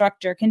an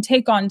instructor, can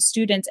take on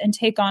students and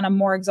take on a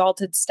more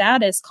exalted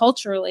status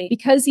culturally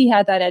because he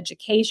had that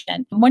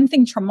education. One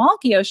thing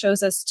Trimalchio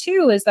shows us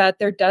too is that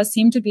there does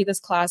seem to be this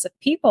class of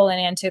people in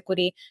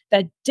antiquity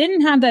that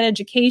didn't have that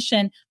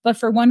education, but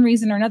for one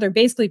reason or another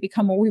basically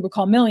become what we would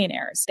call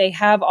millionaires. They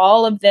have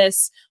all of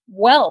this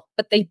wealth,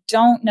 but they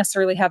don't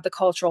necessarily have the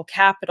cultural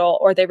capital,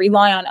 or they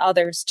rely on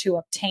others to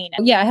obtain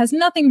it. Yeah, it has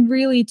nothing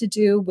really to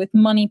do with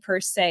money per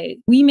se.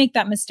 We make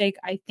that mistake,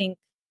 I think,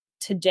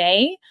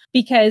 today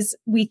because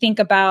we think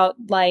about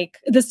like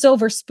the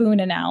silver spoon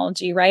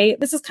analogy, right?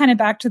 This is kind of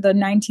back to the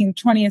 19th,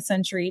 20th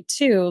century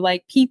too,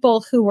 like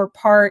people who were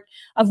part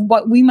of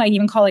what we might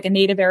even call like a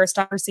native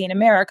aristocracy in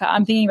America.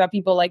 I'm thinking about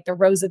people like the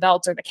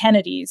Roosevelts or the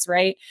Kennedys,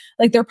 right?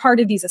 Like they're part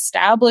of these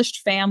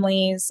established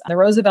families. The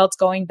Roosevelts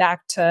going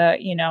back to,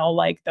 you know,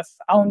 like the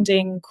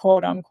founding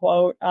quote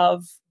unquote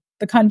of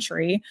the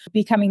country,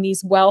 becoming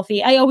these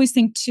wealthy. I always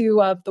think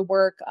too of the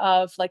work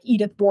of like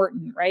Edith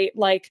Wharton, right?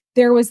 Like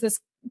there was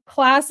this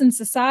class in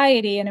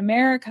society in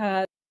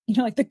America, you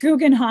know, like the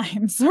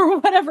Guggenheims or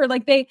whatever,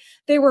 like they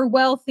were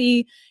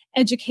wealthy.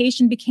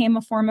 Education became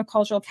a form of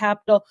cultural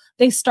capital.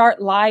 They start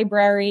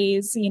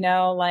libraries, you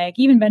know, like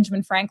even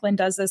Benjamin Franklin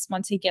does this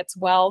once he gets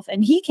wealth.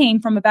 And he came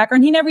from a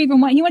background, he never even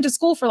went, he went to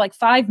school for like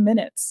 5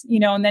 minutes, you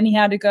know, and then he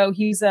had to go,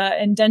 he's an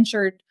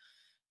indentured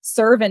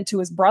servant to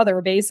his brother,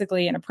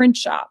 basically in a print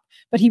shop,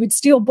 but he would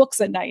steal books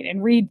at night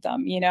and read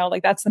them, you know,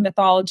 like that's the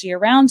mythology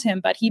around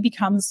him, but he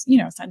becomes, you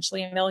know,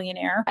 essentially a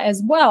millionaire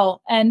as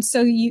well. And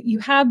so you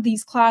have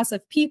these class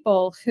of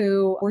people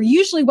who were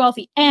usually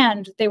wealthy,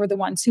 and they were the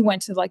ones who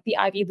went to like the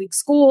Ivy League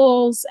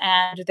schools,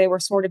 and they were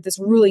sort of this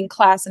ruling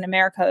class in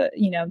America,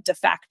 you know, de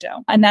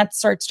facto. And that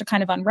starts to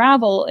kind of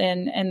unravel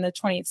in the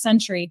 20th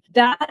century.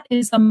 That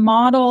is a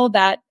model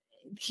that,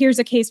 here's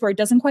a case where it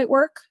doesn't quite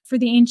work for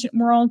the ancient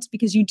world,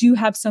 because you do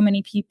have so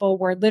many people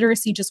where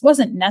literacy just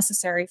wasn't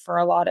necessary for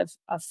a lot of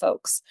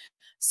folks.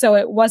 So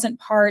it wasn't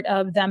part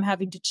of them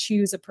having to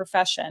choose a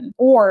profession,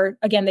 or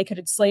again, they could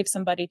enslave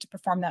somebody to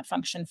perform that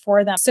function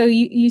for them. So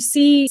you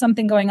see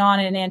something going on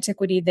in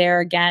antiquity there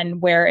again,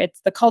 where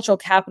it's the cultural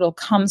capital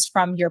comes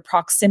from your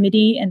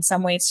proximity in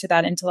some ways to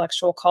that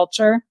intellectual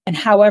culture, and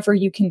however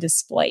you can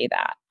display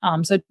that.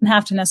 So it doesn't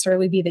have to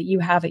necessarily be that you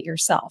have it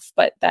yourself,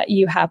 but that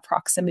you have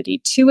proximity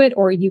to it,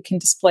 or you can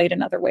display it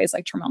in other ways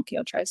like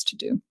Trimalchio tries to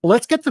do.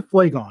 Let's get to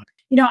Phlegon.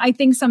 You know, I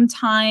think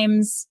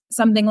sometimes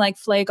something like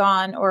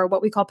Phlegon, or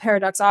what we call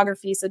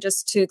paradoxography, so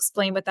just to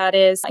explain what that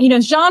is, you know,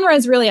 genre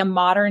is really a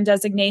modern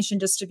designation,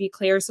 just to be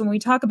clear. So when we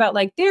talk about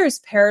like, there's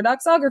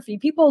paradoxography,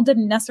 people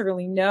didn't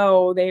necessarily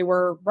know they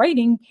were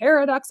writing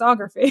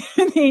paradoxography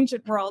in the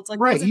ancient world. Like,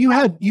 right. You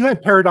had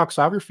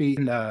paradoxography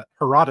in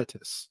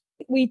Herodotus.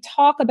 we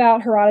talk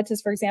about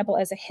Herodotus, for example,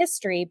 as a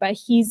history, but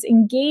he's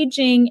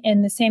engaging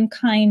in the same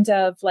kind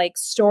of like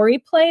story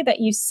play that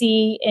you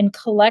see in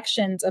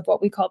collections of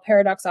what we call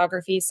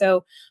paradoxography.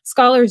 So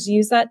scholars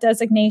use that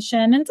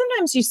designation. And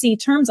sometimes you see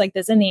terms like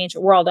this in the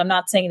ancient world. I'm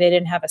not saying they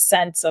didn't have a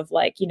sense of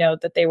like, you know,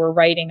 that they were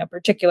writing a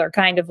particular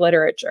kind of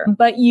literature,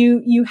 but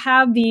you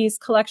have these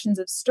collections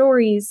of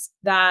stories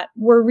that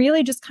were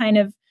really just kind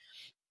of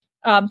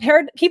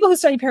people who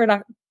study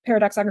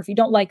paradoxography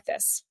don't like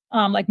this,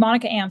 like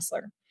Monica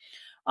Amsler.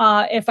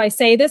 If I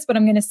say this, but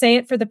I'm going to say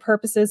it for the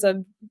purposes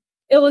of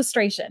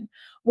illustration,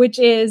 which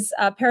is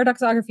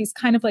paradoxography is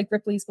kind of like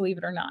Ripley's Believe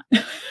It or Not,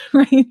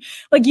 right?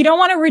 Like you don't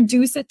want to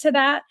reduce it to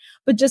that,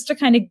 but just to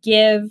kind of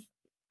give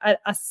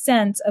a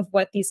sense of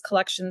what these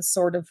collections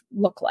sort of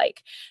look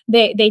like.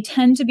 They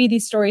tend to be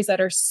these stories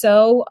that are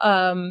so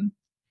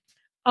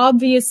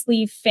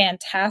obviously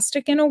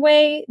fantastic in a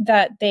way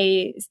that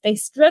they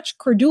stretch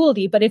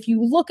credulity. But if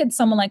you look at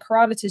someone like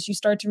Herodotus, you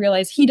start to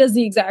realize he does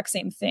the exact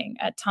same thing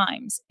at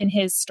times in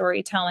his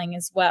storytelling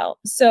as well.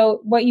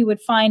 So what you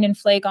would find in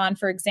Phlegon,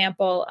 for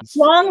example,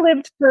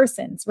 long-lived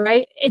persons,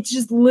 right? It's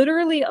just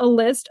literally a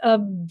list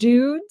of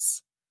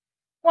dudes.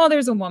 Well,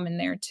 there's a woman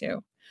there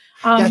too.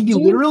 Yeah, he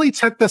literally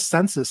took the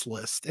census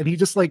list and he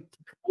just like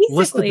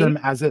listed them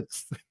as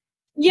is.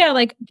 Yeah,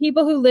 like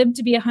people who lived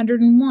to be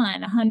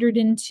 101,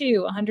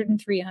 102,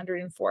 103,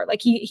 104.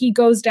 Like he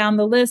goes down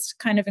the list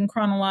kind of in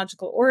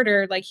chronological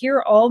order. Like here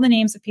are all the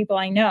names of people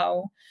I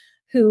know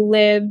who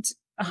lived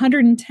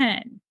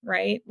 110,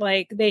 right?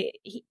 Like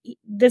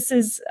this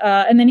is,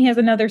 and then he has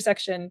another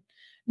section.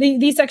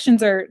 These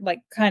sections are like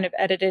kind of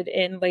edited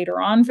in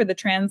later on for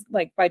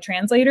the by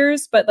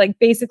translators, but like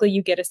basically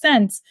you get a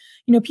sense,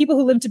 you know, people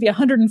who lived to be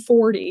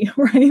 140,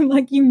 right?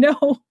 Like, you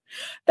know,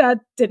 that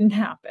didn't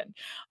happen.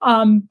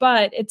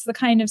 But it's the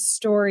kind of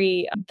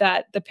story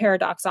that the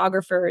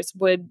paradoxographers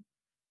would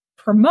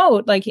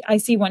promote. Like I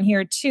see one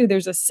here too.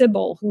 There's a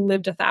Sibyl who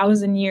lived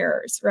 1,000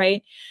 years,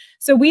 right?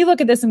 So we look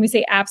at this and we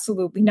say,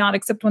 absolutely not,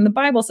 except when the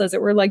Bible says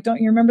it. We're like,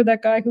 don't you remember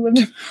that guy who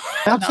lived?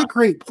 That's a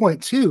great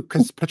point too,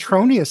 because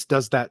Petronius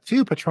does that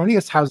too.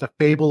 Petronius has a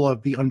fable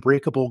of the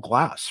unbreakable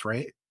glass,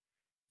 right?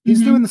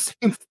 He's doing the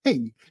same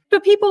thing.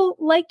 But people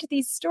liked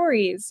these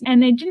stories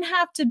and they didn't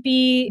have to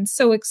be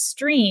so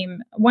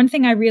extreme. One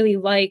thing I really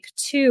like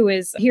too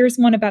is here's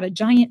one about a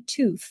giant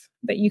tooth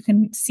that you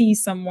can see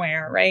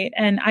somewhere, right?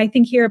 And I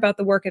think here about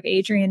the work of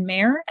Adrienne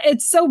Mayer.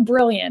 It's so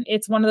brilliant.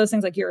 It's one of those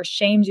things like you're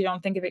ashamed you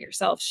don't think of it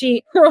yourself.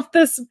 She wrote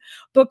this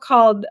book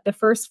called The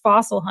First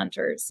Fossil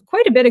Hunters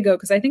quite a bit ago,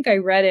 because I think I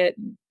read it.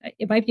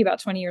 It might be about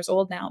 20 years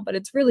old now, but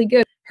it's really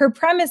good. Her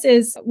premise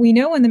is we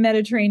know in the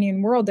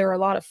Mediterranean world, there are a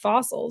lot of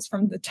fossils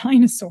from the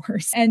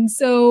dinosaurs. And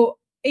so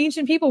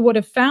ancient people would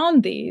have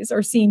found these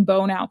or seen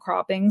bone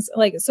outcroppings.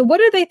 Like, so what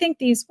do they think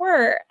these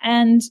were?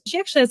 And she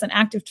actually has an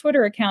active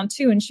Twitter account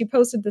too. And she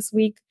posted this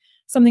week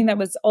something that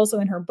was also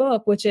in her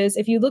book, which is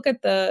if you look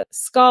at the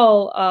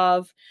skull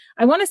of,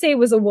 I want to say it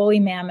was a woolly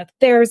mammoth,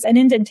 there's an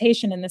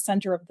indentation in the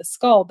center of the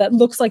skull that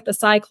looks like the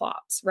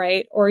Cyclops,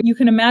 right? Or you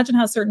can imagine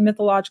how certain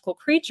mythological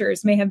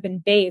creatures may have been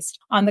based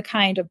on the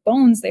kind of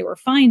bones they were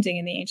finding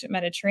in the ancient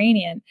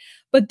Mediterranean.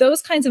 But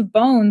those kinds of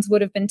bones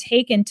would have been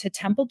taken to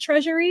temple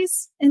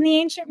treasuries in the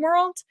ancient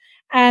world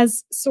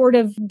as sort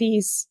of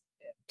these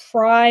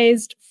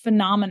prized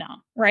phenomena,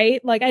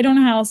 right? Like, I don't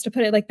know how else to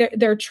put it. Like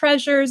they're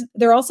treasures.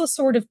 They're also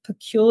sort of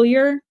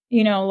peculiar,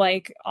 you know,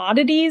 like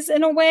oddities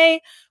in a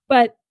way.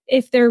 But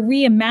if they're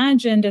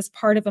reimagined as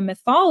part of a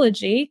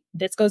mythology,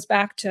 this goes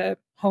back to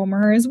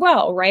Homer as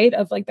well, right?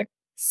 Of like the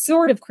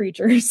sort of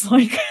creatures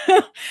like,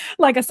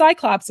 like a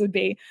Cyclops would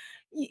be.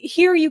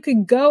 Here you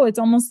could go, it's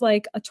almost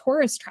like a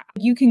tourist trap.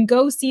 You can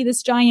go see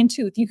this giant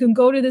tooth. You can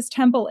go to this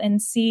temple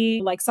and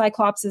see like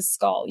Cyclops'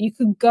 skull. You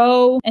could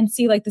go and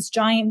see like this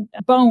giant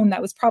bone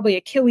that was probably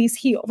Achilles'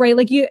 heel, right?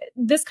 Like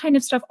this kind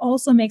of stuff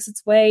also makes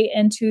its way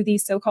into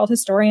these so-called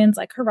historians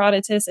like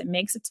Herodotus. It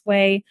makes its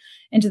way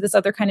into this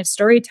other kind of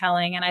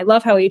storytelling. And I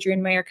love how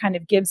Adrienne Mayer kind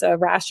of gives a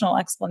rational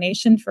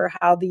explanation for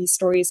how these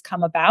stories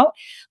come about.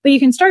 But you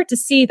can start to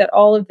see that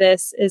all of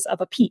this is of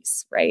a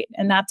piece, right?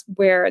 And that's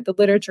where the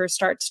literature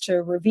starts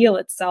to reveal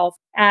itself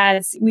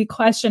as we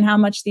question how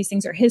much these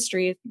things are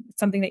history,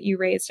 something that you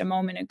raised a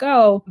moment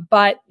ago.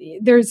 But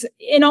there's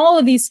in all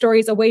of these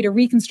stories a way to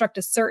reconstruct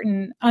a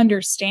certain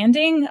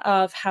understanding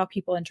of how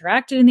people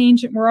interacted in the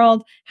ancient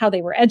world, how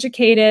they were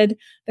educated,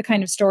 the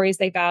kind of stories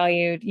they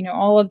valued, you know,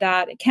 all of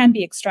that. It can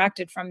be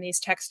extracted from these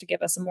texts to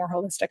give us a more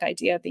holistic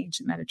idea of the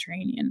ancient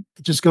Mediterranean.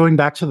 Just going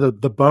back to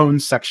the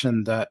bones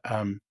section that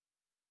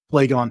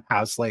Phlegon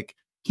has, like,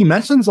 he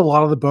mentions a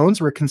lot of the bones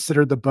were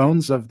considered the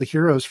bones of the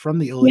heroes from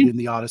the Iliad and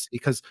the Odyssey,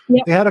 because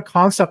they had a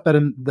concept that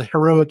in the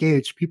heroic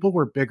age, people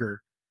were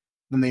bigger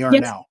than they are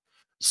now.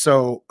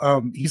 So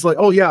he's like,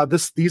 oh yeah,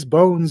 these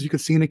bones you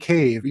could see in a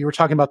cave. You were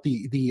talking about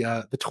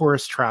the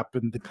tourist trap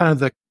and the kind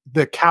of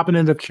the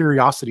cabinet of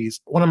curiosities.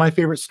 One of my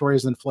favorite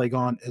stories in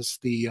Phlegon is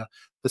the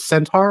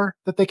centaur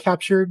that they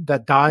captured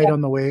that died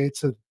on the way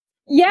to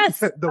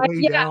the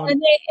way down.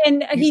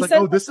 And he like, said,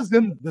 oh, this is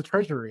in the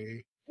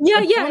treasury.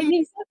 Yeah, yeah. And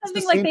he said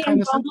something like they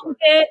embalmed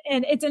it,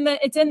 and it's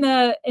in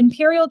the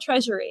imperial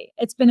treasury.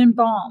 It's been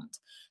embalmed.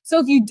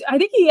 So I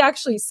think he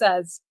actually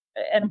says,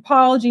 and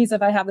apologies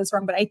if I have this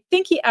wrong, but I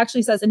think he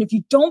actually says, and if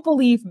you don't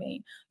believe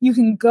me, you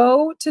can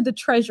go to the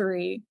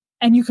treasury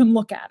and you can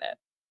look at it.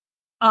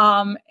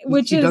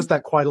 He does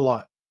that quite a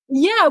lot.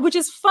 Yeah, which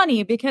is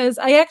funny because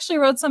I actually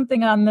wrote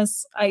something on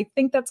this. I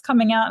think that's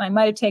coming out and I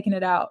might have taken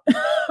it out,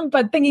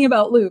 but thinking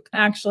about Luke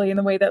actually in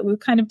the way that Luke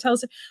kind of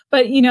tells it,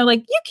 but like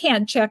you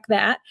can't check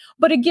that,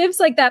 but it gives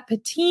like that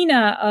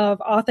patina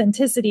of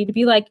authenticity to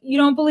be like, you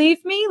don't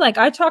believe me? Like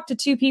I talked to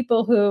two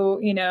people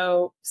who,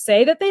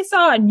 say that they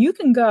saw it, and you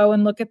can go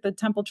and look at the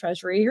temple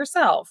treasury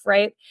yourself.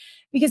 Right.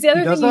 Because the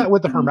other thing he does that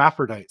with the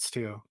hermaphrodites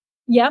too.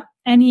 Yep.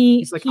 And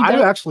he's like, I've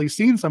actually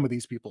seen some of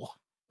these people.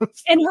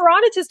 And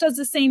Herodotus does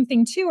the same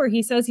thing too, where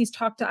he says he's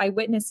talked to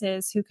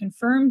eyewitnesses who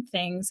confirm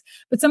things.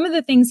 But some of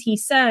the things he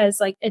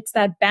says, like it's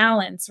that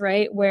balance,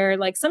 right? Where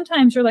like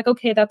sometimes you're like,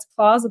 okay, that's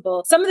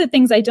plausible. Some of the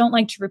things I don't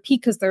like to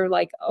repeat because they're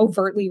like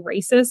overtly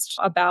racist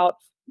about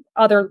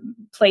other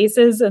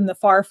places in the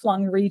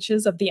far-flung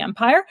reaches of the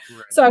empire.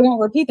 Right. So I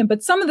won't repeat them.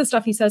 But some of the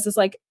stuff he says is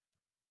like,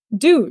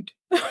 dude,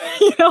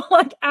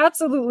 like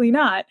absolutely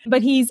not.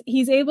 But he's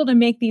able to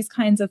make these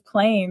kinds of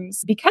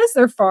claims because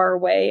they're far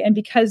away and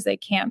because they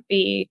can't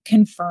be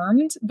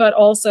confirmed, but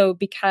also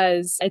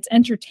because it's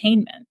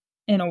entertainment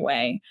in a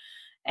way.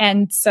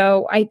 And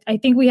so I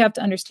think we have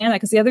to understand that,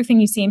 because the other thing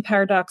you see in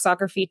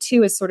paradoxography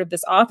too is sort of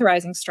this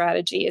authorizing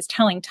strategy is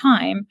telling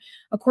time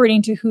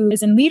according to who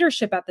is in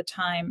leadership at the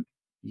time.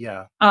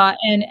 Yeah.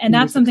 And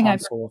that's something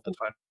I've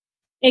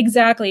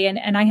Exactly.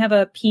 And I have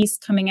a piece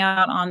coming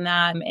out on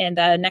that in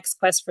the Next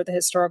Quest for the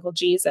Historical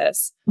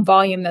Jesus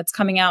volume that's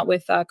coming out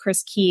with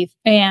Chris Keith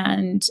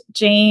and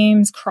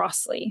James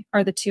Crossley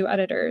are the two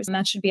editors. And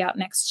that should be out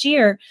next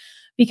year,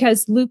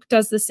 because Luke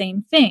does the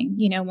same thing.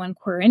 When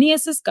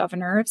Quirinius is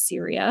governor of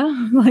Syria,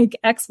 like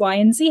X, Y,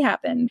 and Z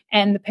happen.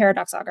 And the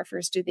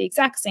paradoxographers do the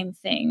exact same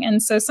thing.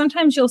 And so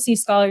sometimes you'll see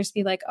scholars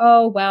be like,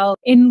 oh, well,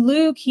 in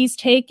Luke, he's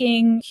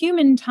taking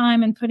human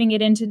time and putting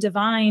it into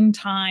divine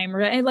time,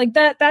 right? Like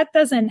that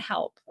doesn't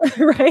help,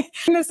 right?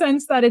 In the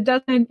sense that it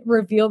doesn't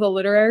reveal the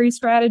literary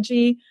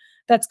strategy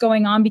that's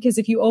going on, because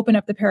if you open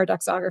up the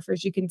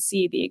paradoxographers, you can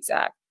see the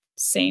exact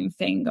same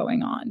thing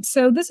going on.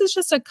 So this is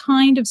just a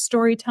kind of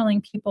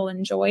storytelling people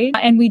enjoy.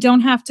 And we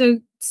don't have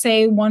to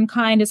say one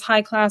kind is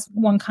high class,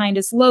 one kind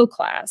is low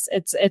class.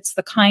 It's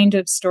the kind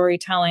of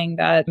storytelling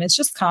that is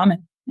just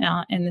common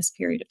in this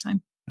period of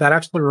time. That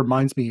actually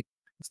reminds me,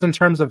 just in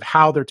terms of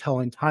how they're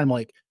telling time,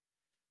 like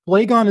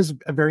Phlegon is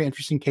a very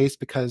interesting case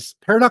because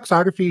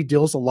paradoxography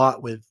deals a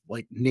lot with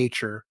like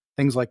nature,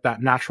 things like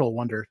that, natural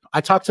wonder. I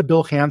talked to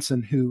Bill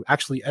Hansen, who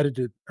actually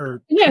edited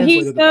or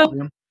translated the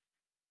volume.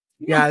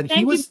 Yeah,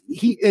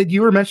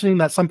 you were mentioning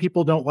that some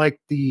people don't like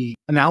the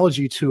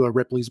analogy to a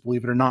Ripley's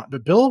Believe It or Not,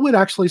 but Bill would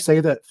actually say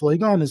that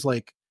Phlegon is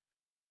like,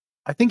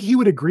 I think he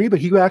would agree, but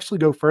he would actually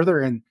go further,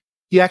 and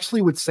he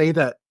actually would say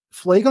that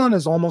Phlegon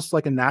is almost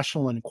like a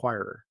National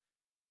Enquirer.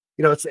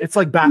 It's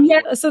like back.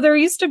 Yeah. So there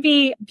used to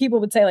be, people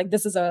would say like,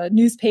 this is a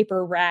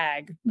newspaper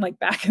rag, like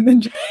back in the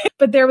day.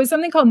 But there was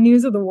something called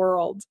News of the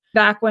World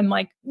back when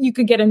like you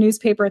could get a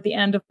newspaper at the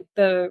end of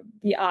the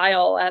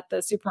aisle at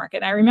the supermarket.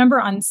 And I remember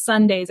on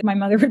Sundays, my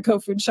mother would go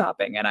food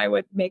shopping and I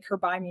would make her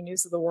buy me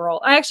News of the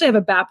World. I actually have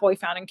a Bat Boy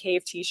Found in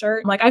Cave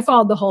t-shirt. Like I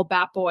followed the whole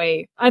Bat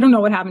Boy. I don't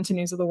know what happened to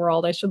News of the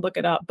World. I should look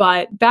it up.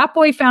 But Bat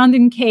Boy Found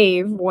in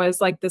Cave was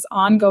like this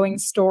ongoing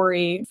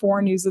story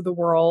for News of the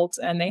World.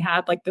 And they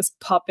had like this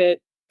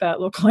puppet that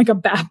looked like a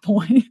bat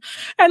boy.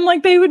 And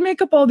like they would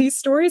make up all these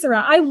stories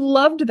around. I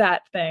loved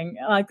that thing.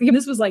 Like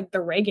this was like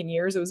the Reagan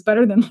years. It was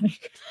better than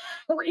like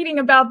reading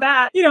about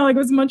that. Like it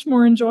was much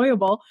more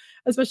enjoyable,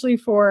 especially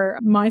for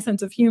my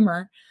sense of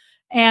humor.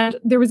 And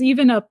there was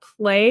even a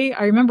play,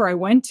 I remember I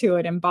went to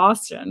it in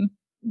Boston,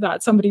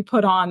 that somebody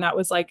put on that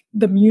was like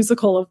the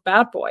musical of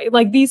Bat Boy.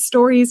 Like these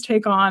stories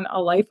take on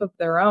a life of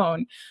their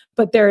own,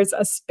 but there's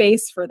a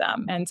space for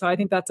them. And so I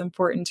think that's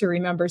important to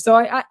remember. So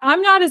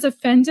I'm not as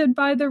offended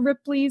by the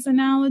Ripley's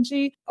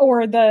analogy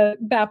or the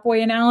Bat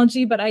Boy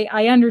analogy, but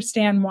I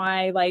understand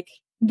why, like,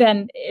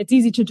 then it's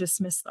easy to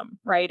dismiss them,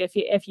 right?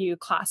 If you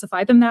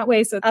classify them that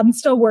way. So I'm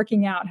still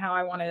working out how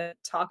I want to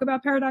talk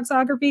about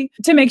paradoxography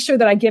to make sure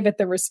that I give it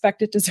the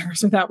respect it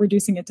deserves without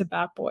reducing it to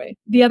Bat Boy.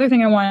 The other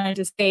thing I wanted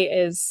to say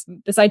is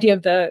this idea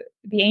of the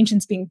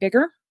ancients being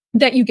bigger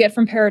that you get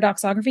from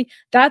paradoxography.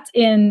 That's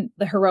in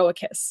the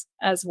Heroicus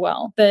as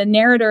well. The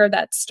narrator of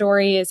that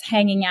story is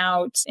hanging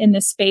out in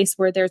this space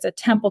where there's a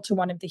temple to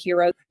one of the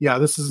heroes. Yeah,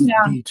 this is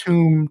the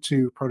tomb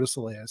to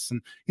Protesilaus. And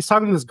he's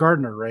talking to this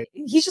gardener, right?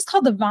 He's just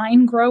called the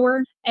vine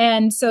grower.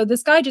 And so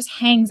this guy just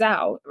hangs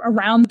out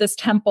around this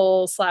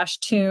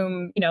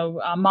temple/tomb,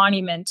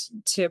 monument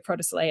to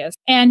Protesilaus.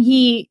 And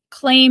he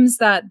claims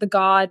that the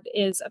god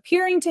is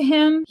appearing to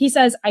him. He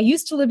says, I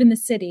used to live in the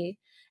city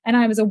and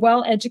I was a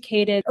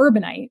well-educated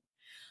urbanite,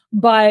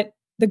 but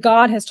the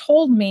god has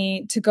told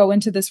me to go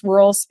into this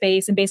rural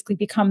space and basically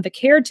become the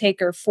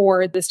caretaker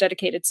for this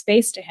dedicated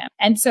space to him.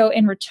 And so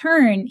in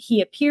return,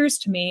 he appears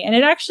to me, and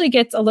it actually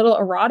gets a little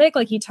erotic.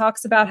 Like he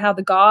talks about how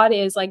the god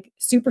is like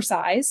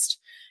supersized,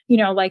 you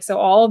know, like, so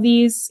all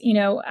these, you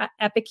know,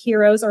 epic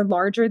heroes are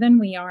larger than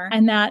we are,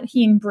 and that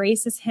he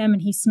embraces him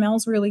and he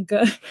smells really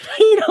good.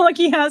 You know, like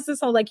he has this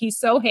whole, like, he's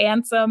so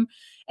handsome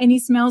and he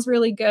smells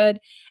really good,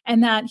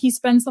 and that he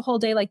spends the whole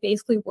day like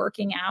basically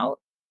working out.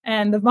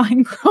 And the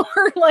vine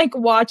grower like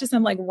watches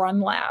him like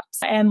run laps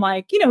and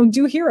like, you know,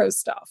 do hero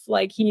stuff.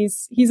 Like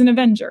he's an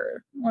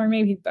Avenger, or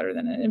maybe he's better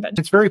than an Avenger.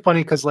 It's very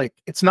funny because like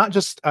it's not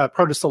just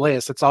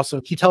Protesilaus, it's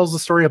also he tells the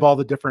story of all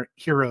the different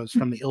heroes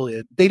from the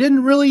Iliad. They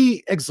didn't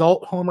really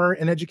exalt Homer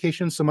in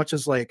education so much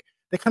as like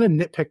they kind of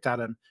nitpicked at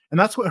him. And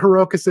that's what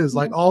Heroicus is.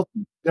 Like all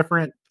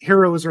different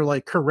heroes are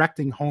like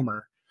correcting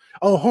Homer.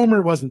 Oh,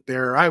 Homer wasn't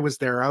there. I was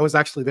there. I was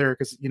actually there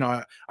because, you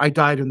know, I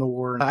died in the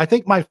war. I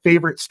think my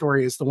favorite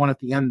story is the one at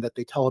the end that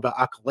they tell about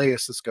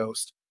Apuleius'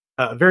 ghost.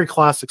 A very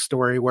classic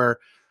story where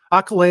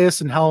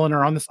Apuleius and Helen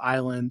are on this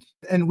island.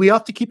 And we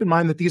have to keep in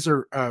mind that these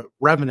are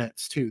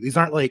revenants too. These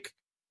aren't like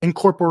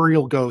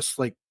incorporeal ghosts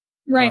like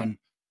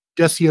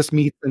Odysseus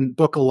meets in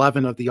book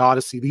 11 of the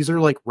Odyssey. These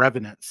are like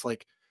revenants,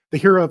 like the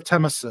hero of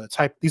Temesa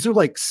type. These are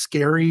like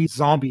scary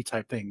zombie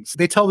type things.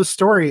 They tell the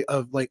story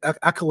of like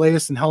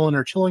Apuleius and Helen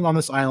are chilling on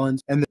this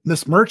island, and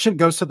this merchant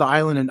goes to the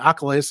island, and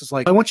Apuleius is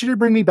like, I want you to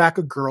bring me back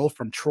a girl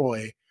from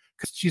Troy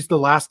because she's the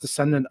last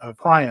descendant of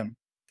Priam.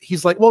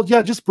 He's like, well,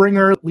 yeah, just bring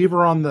her, leave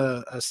her on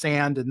the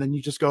sand, and then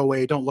you just go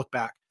away. Don't look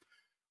back.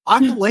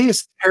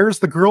 Apuleius tears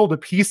the girl to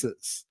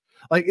pieces.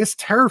 Like, it's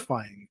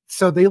terrifying.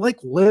 So they like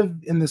live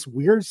in this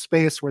weird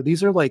space where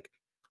these are like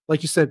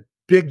you said,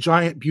 big,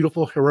 giant,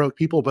 beautiful, heroic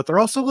people, but they're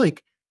also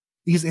like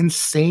these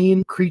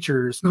insane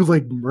creatures who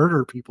like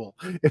murder people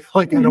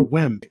like at a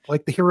whim,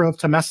 like the hero of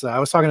Temesa. I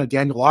was talking to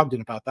Daniel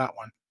Ogden about that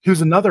one.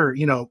 Who's another,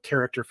 you know,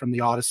 character from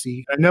the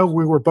Odyssey. I know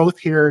we were both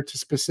here to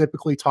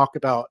specifically talk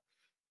about,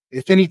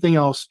 if anything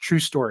else, true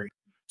story.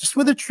 Just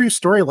with a true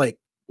story, like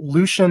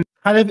Lucian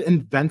kind of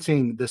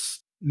inventing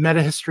this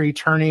meta history,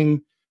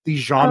 turning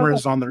these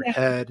genres on their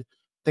head.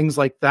 Things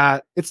like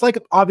that. It's like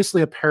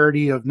obviously a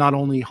parody of not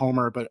only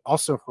Homer, but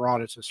also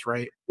Herodotus,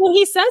 right? Well,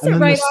 he says it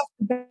right off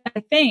the bat, I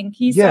think.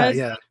 He says,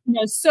 you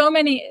know, so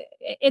many,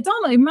 it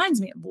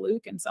reminds me of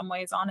Luke in some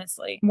ways,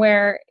 honestly,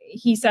 where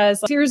he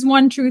says, here's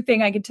one true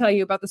thing I could tell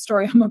you about the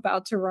story I'm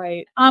about to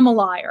write. I'm a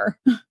liar.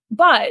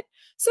 But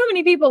so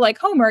many people like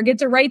Homer get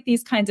to write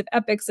these kinds of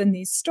epics and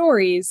these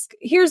stories.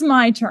 Here's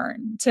my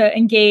turn to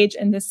engage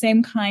in the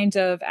same kind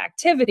of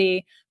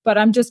activity, but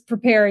I'm just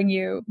preparing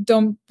you.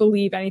 Don't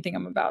believe anything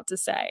I'm about to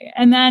say.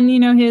 And then, you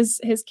know,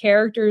 his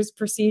characters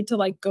proceed to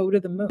like go to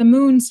the moon. The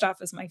moon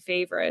stuff is my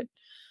favorite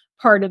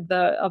part of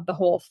the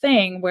whole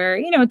thing, where,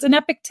 you know, it's an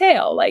epic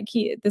tale. Like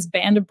this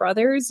band of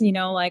brothers, you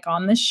know, like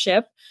on this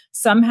ship,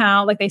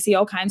 somehow like they see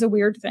all kinds of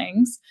weird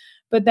things.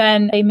 But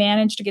then they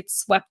manage to get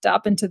swept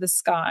up into the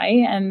sky,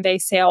 and they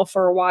sail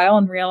for a while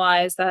and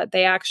realize that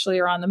they actually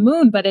are on the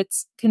moon. But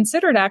it's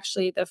considered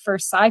actually the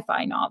first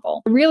sci-fi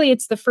novel. Really,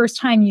 it's the first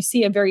time you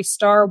see a very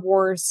Star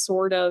Wars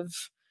sort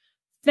of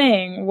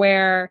thing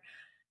where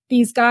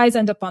these guys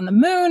end up on the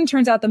moon.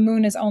 Turns out the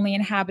moon is only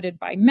inhabited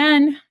by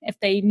men. If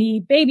they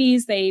need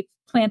babies, they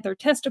plant their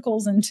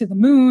testicles into the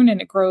moon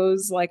and it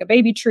grows like a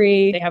baby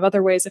tree. They have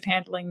other ways of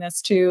handling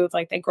this too.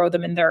 Like they grow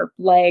them in their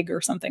leg or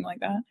something like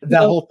that.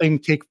 That whole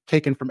thing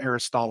taken from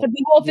Aristotle.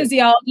 The whole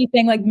physiology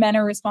thing, like men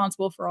are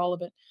responsible for all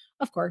of it,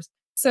 of course.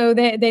 So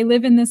they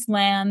live in this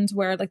land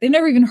where like they've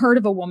never even heard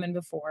of a woman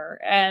before.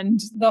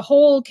 And the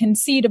whole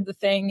conceit of the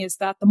thing is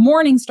that the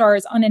morning star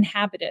is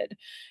uninhabited.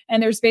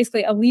 And there's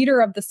basically a leader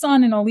of the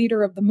sun and a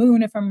leader of the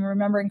moon, if I'm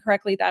remembering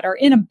correctly, that are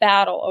in a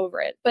battle over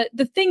it. But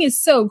the thing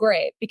is so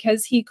great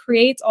because he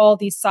creates all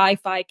these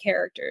sci-fi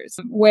characters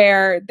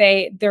where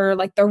they're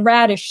like the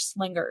radish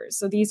slingers.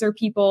 So these are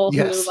people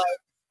who like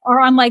are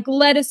on like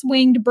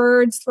lettuce-winged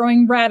birds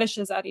throwing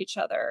radishes at each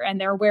other, and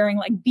they're wearing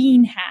like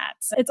bean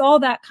hats. It's all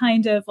that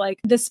kind of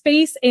like the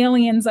space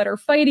aliens that are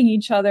fighting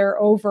each other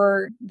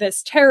over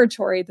this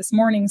territory, this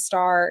morning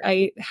star.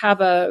 I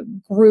have a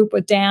group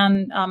with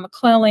Dan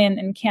McClellan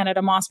and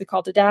Canada Moss we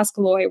call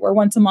Didascaloi, where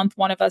once a month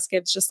one of us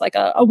gives just like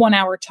a 1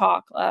 hour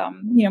talk,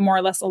 you know, more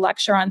or less a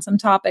lecture on some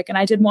topic. And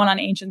I did one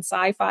on ancient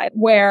sci-fi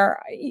where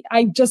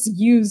I just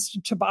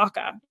used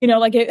Chewbacca, you know,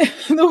 like the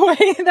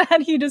way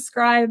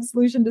that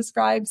Lucian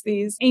describes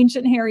these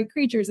ancient hairy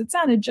creatures. It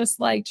sounded just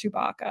like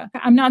Chewbacca.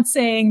 I'm not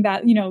saying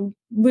that, you know,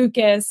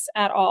 Lucas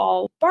at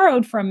all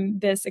borrowed from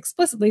this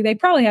explicitly. They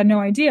probably had no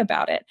idea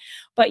about it.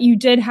 But you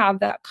did have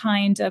that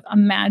kind of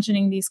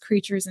imagining these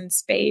creatures in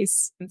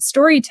space and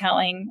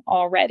storytelling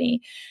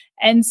already.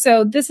 And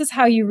so this is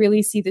how you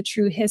really see the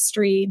true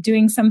history,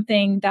 doing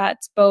something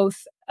that's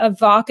both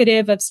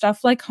evocative of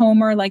stuff like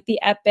Homer, like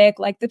the epic,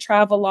 like the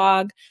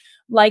travelogue,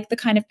 like the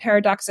kind of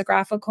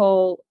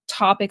paradoxographical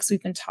topics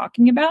we've been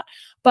talking about,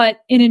 but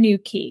in a new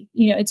key.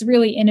 It's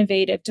really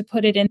innovative to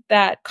put it in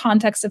that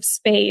context of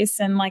space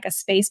and like a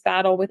space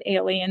battle with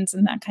aliens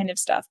and that kind of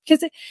stuff.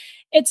 Because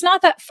it's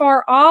not that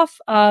far off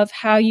of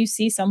how you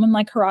see someone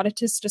like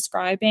Herodotus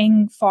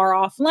describing far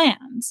off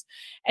lands.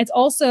 It's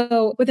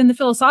also within the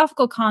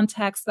philosophical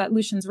context that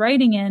Lucian's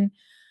writing in,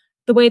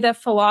 the way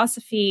that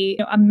philosophy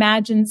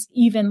imagines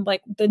even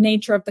like the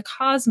nature of the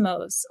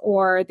cosmos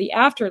or the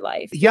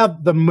afterlife.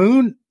 The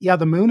moon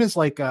is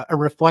like a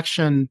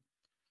reflection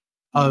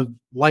of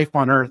life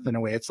on Earth in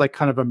a way. It's like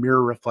kind of a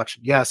mirror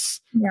reflection.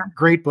 Yes. Yeah.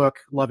 Great book.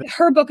 Love it.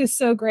 Her book is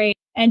so great.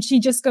 And she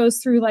just goes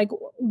through like,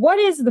 what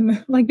is the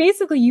moon? Like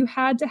basically you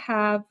had to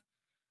have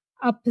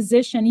a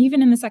position,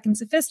 even in the Second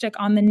Sophistic,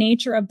 on the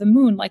nature of the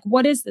moon. Like,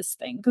 what is this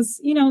thing? Because,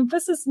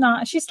 this is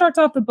not, she starts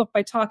off the book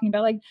by talking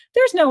about like,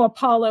 there's no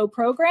Apollo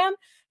program.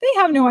 They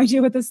have no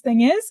idea what this thing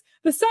is.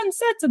 The sun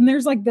sets and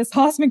there's like this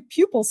cosmic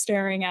pupil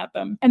staring at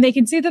them. And they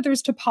can see that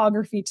there's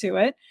topography to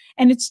it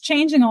and it's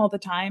changing all the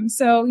time.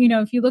 So,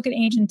 if you look at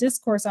ancient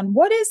discourse on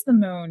what is the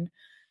moon,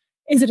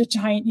 is it a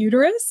giant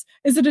uterus?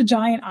 Is it a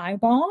giant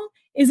eyeball?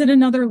 Is it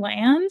another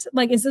land?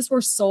 Like, is this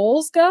where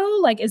souls go?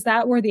 Like, is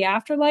that where the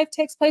afterlife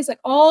takes place? Like,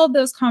 all of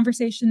those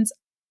conversations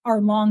are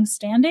long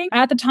standing.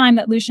 At the time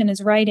that Lucian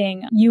is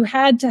writing, you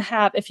had to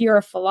have, if you're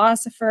a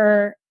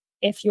philosopher,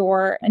 if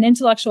you're an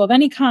intellectual of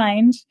any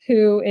kind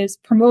who is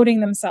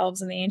promoting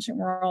themselves in the ancient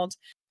world,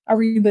 a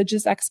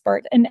religious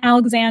expert. And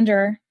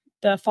Alexander,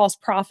 the false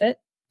prophet,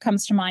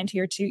 comes to mind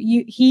here too.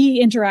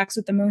 He interacts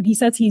with the moon. He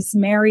says he's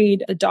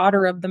married a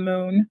daughter of the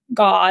moon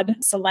god,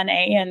 Selene,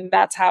 and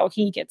that's how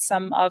he gets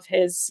some of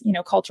his,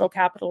 cultural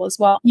capital as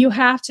well. You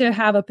have to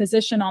have a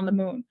position on the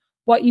moon,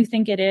 what you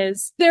think it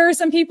is. There are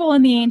some people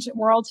in the ancient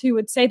world who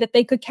would say that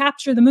they could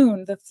capture the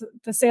moon. The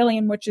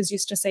Thessalian witches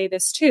used to say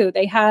this too.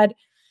 They had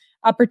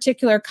a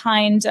particular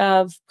kind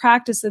of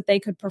practice that they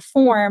could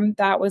perform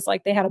that was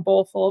like they had a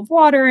bowl full of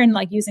water and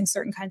like using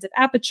certain kinds of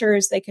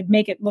apertures, they could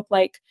make it look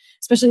like,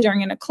 especially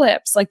during an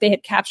eclipse, like they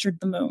had captured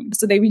the moon.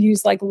 So they would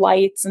use like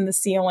lights in the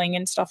ceiling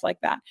and stuff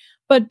like that.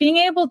 But being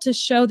able to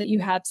show that you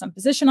had some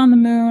position on the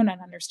moon and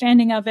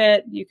understanding of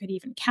it, you could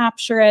even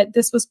capture it.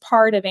 This was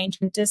part of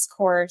ancient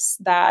discourse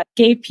that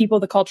gave people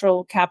the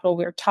cultural capital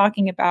we were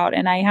talking about.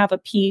 And I have a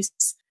piece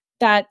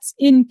that's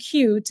in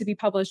queue to be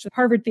published with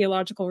Harvard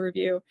Theological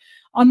Review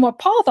on what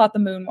Paul thought the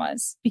moon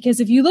was.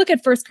 Because if you look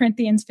at 1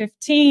 Corinthians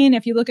 15,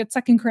 if you look at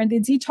 2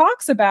 Corinthians, he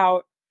talks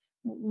about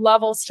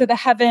levels to the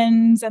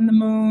heavens and the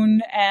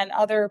moon and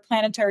other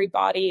planetary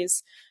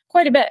bodies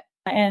quite a bit.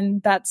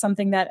 And that's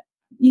something that,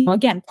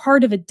 again,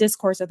 part of a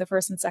discourse of the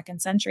 1st and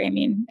 2nd century. I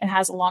mean, it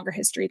has a longer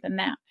history than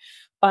that.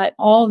 But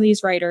all of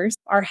these writers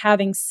are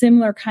having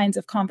similar kinds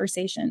of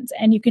conversations.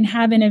 And you can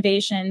have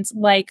innovations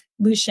like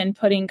Lucian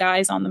putting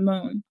guys on the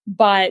moon.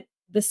 But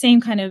the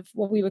same kind of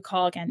what we would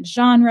call, again,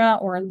 genre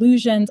or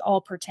allusions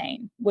all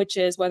pertain, which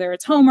is whether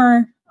it's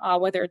Homer,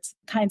 whether it's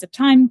kinds of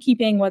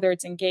timekeeping, whether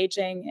it's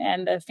engaging,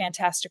 and the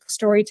fantastic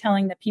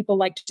storytelling that people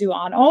like to do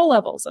on all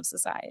levels of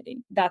society.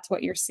 That's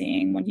what you're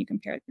seeing when you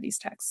compare these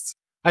texts.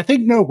 I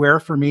think nowhere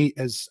for me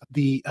is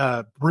the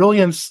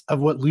brilliance of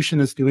what Lucian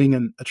is doing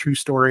in A True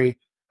Story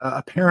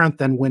apparent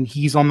than when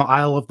he's on the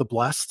Isle of the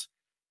Blessed.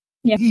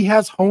 Yeah. He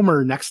has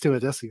Homer next to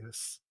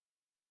Odysseus.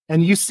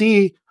 And you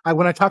see,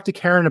 when I talked to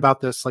Karen about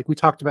this, like we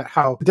talked about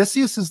how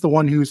Odysseus is the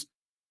one who's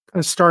kind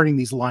of starting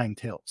these lying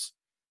tales.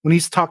 When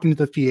he's talking to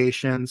the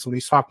Phaeacians, when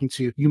he's talking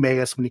to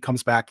Eumaeus, when he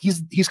comes back,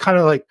 he's kind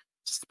of like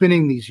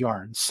spinning these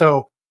yarns.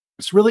 So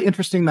it's really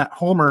interesting that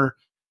Homer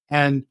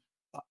and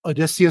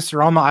Odysseus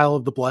are on the Isle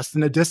of the Blessed,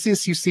 and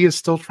Odysseus, you see, is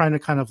still trying to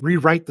kind of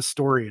rewrite the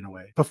story in a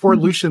way. Before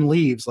Lucian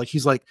leaves, like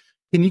he's like,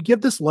 can you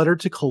give this letter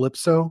to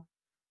Calypso?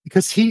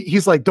 Because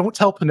he's like, don't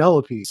tell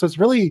Penelope. So it's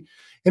really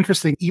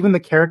interesting. Even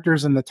the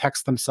characters in the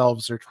text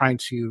themselves are trying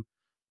to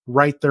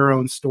write their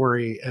own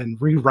story and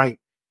rewrite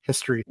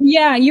history.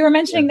 Yeah, you were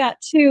mentioning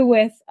that too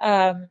with,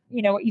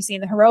 what you see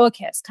in the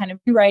Heroicus, kind of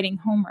rewriting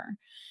Homer.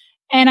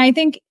 And I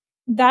think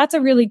that's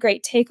a really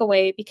great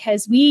takeaway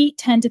because we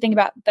tend to think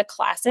about the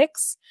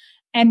classics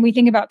and we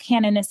think about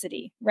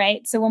canonicity,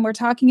 right? So when we're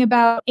talking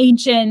about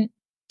ancient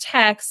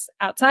texts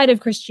outside of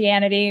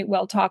Christianity,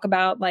 we'll talk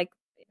about like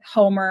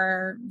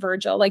Homer,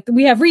 Virgil, like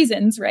we have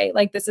reasons, right?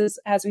 Like this is,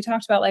 as we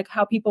talked about, like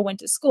how people went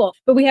to school,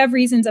 but we have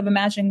reasons of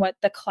imagining what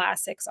the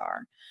classics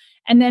are.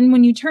 And then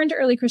when you turn to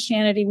early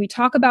Christianity, we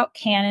talk about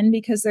canon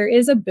because there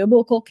is a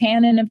biblical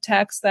canon of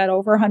texts that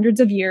over hundreds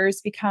of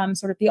years become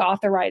sort of the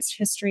authorized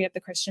history of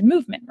the Christian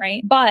movement,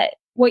 right? But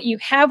what you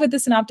have with the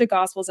Synoptic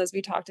Gospels, as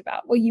we talked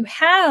about, what you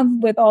have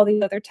with all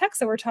these other texts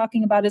that we're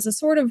talking about is a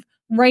sort of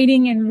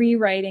writing and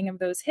rewriting of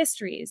those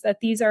histories, that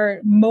these are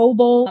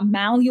mobile,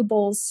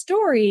 malleable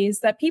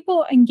stories that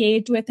people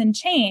engage with and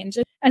change.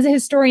 As a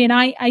historian,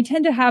 I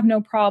tend to have no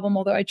problem,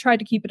 although I try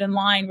to keep it in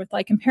line with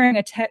like comparing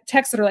a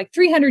text that are like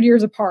 300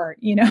 years apart,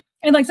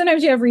 And like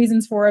sometimes you have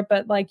reasons for it,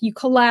 but like you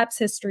collapse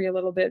history a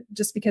little bit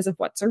just because of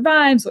what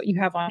survives, what you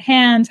have on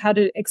hand, how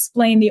to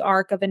explain the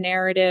arc of a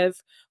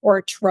narrative or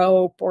a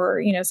trope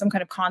or, you know, some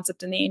kind of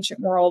concept in the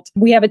ancient world.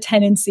 We have a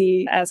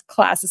tendency as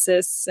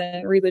classicists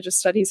and religious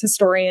studies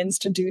historians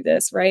to do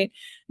this, right?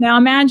 Now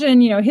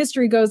imagine, you know,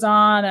 history goes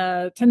on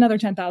to another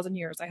 10,000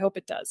 years. I hope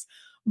it does.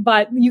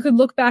 But you could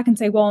look back and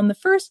say, well, in the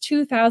first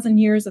 2,000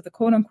 years of the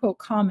quote unquote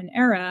common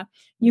era,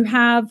 you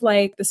have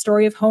like the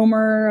story of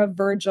Homer, of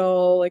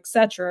Virgil,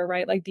 etc.,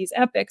 right? Like these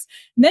epics.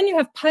 And then you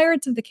have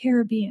Pirates of the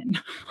Caribbean,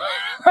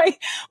 right?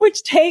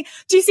 Which do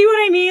you see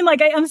what I mean?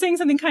 Like I'm saying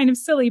something kind of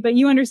silly, but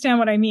you understand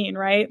what I mean,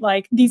 right?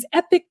 Like these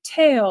epic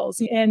tales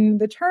in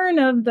the turn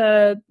of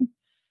the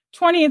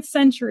 20th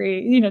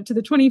century, you know, to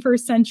the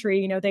 21st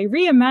century, you know, they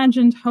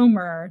reimagined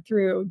Homer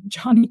through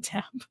Johnny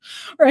Depp,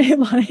 right?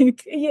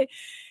 Like,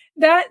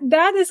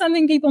 that is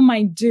something people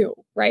might do,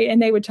 right?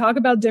 And they would talk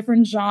about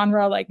different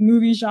genre, like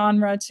movie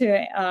genre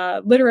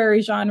to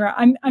literary genre.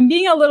 I'm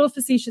being a little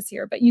facetious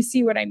here, but you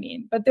see what I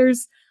mean. But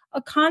there's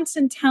a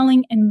constant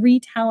telling and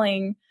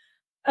retelling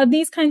of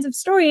these kinds of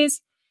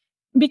stories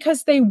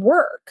because they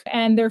work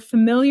and they're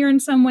familiar in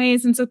some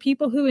ways. And so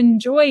people who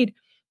enjoyed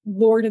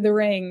Lord of the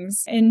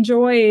Rings,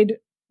 enjoyed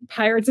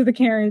Pirates of the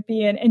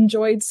Caribbean,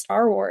 enjoyed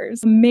Star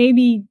Wars,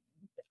 maybe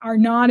are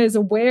not as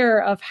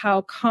aware of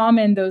how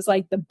common those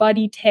like the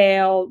buddy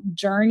tale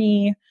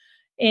journey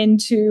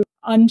into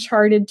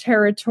uncharted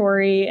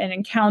territory and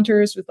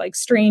encounters with like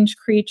strange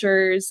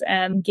creatures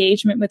and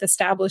engagement with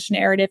established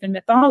narrative and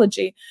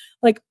mythology,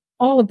 like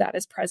all of that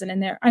is present in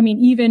there. I mean,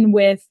 even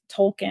with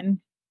Tolkien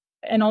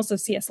and also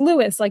C.S.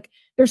 Lewis, like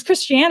there's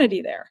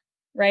Christianity there,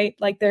 right?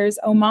 Like there's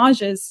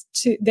homages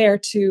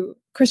to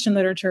Christian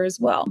literature as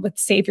well with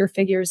savior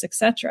figures,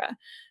 etc.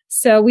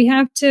 So we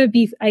have to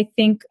be, I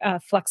think,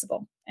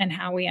 flexible and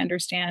how we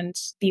understand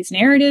these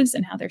narratives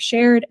and how they're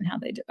shared and how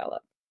they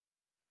develop.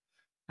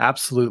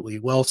 Absolutely.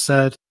 Well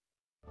said.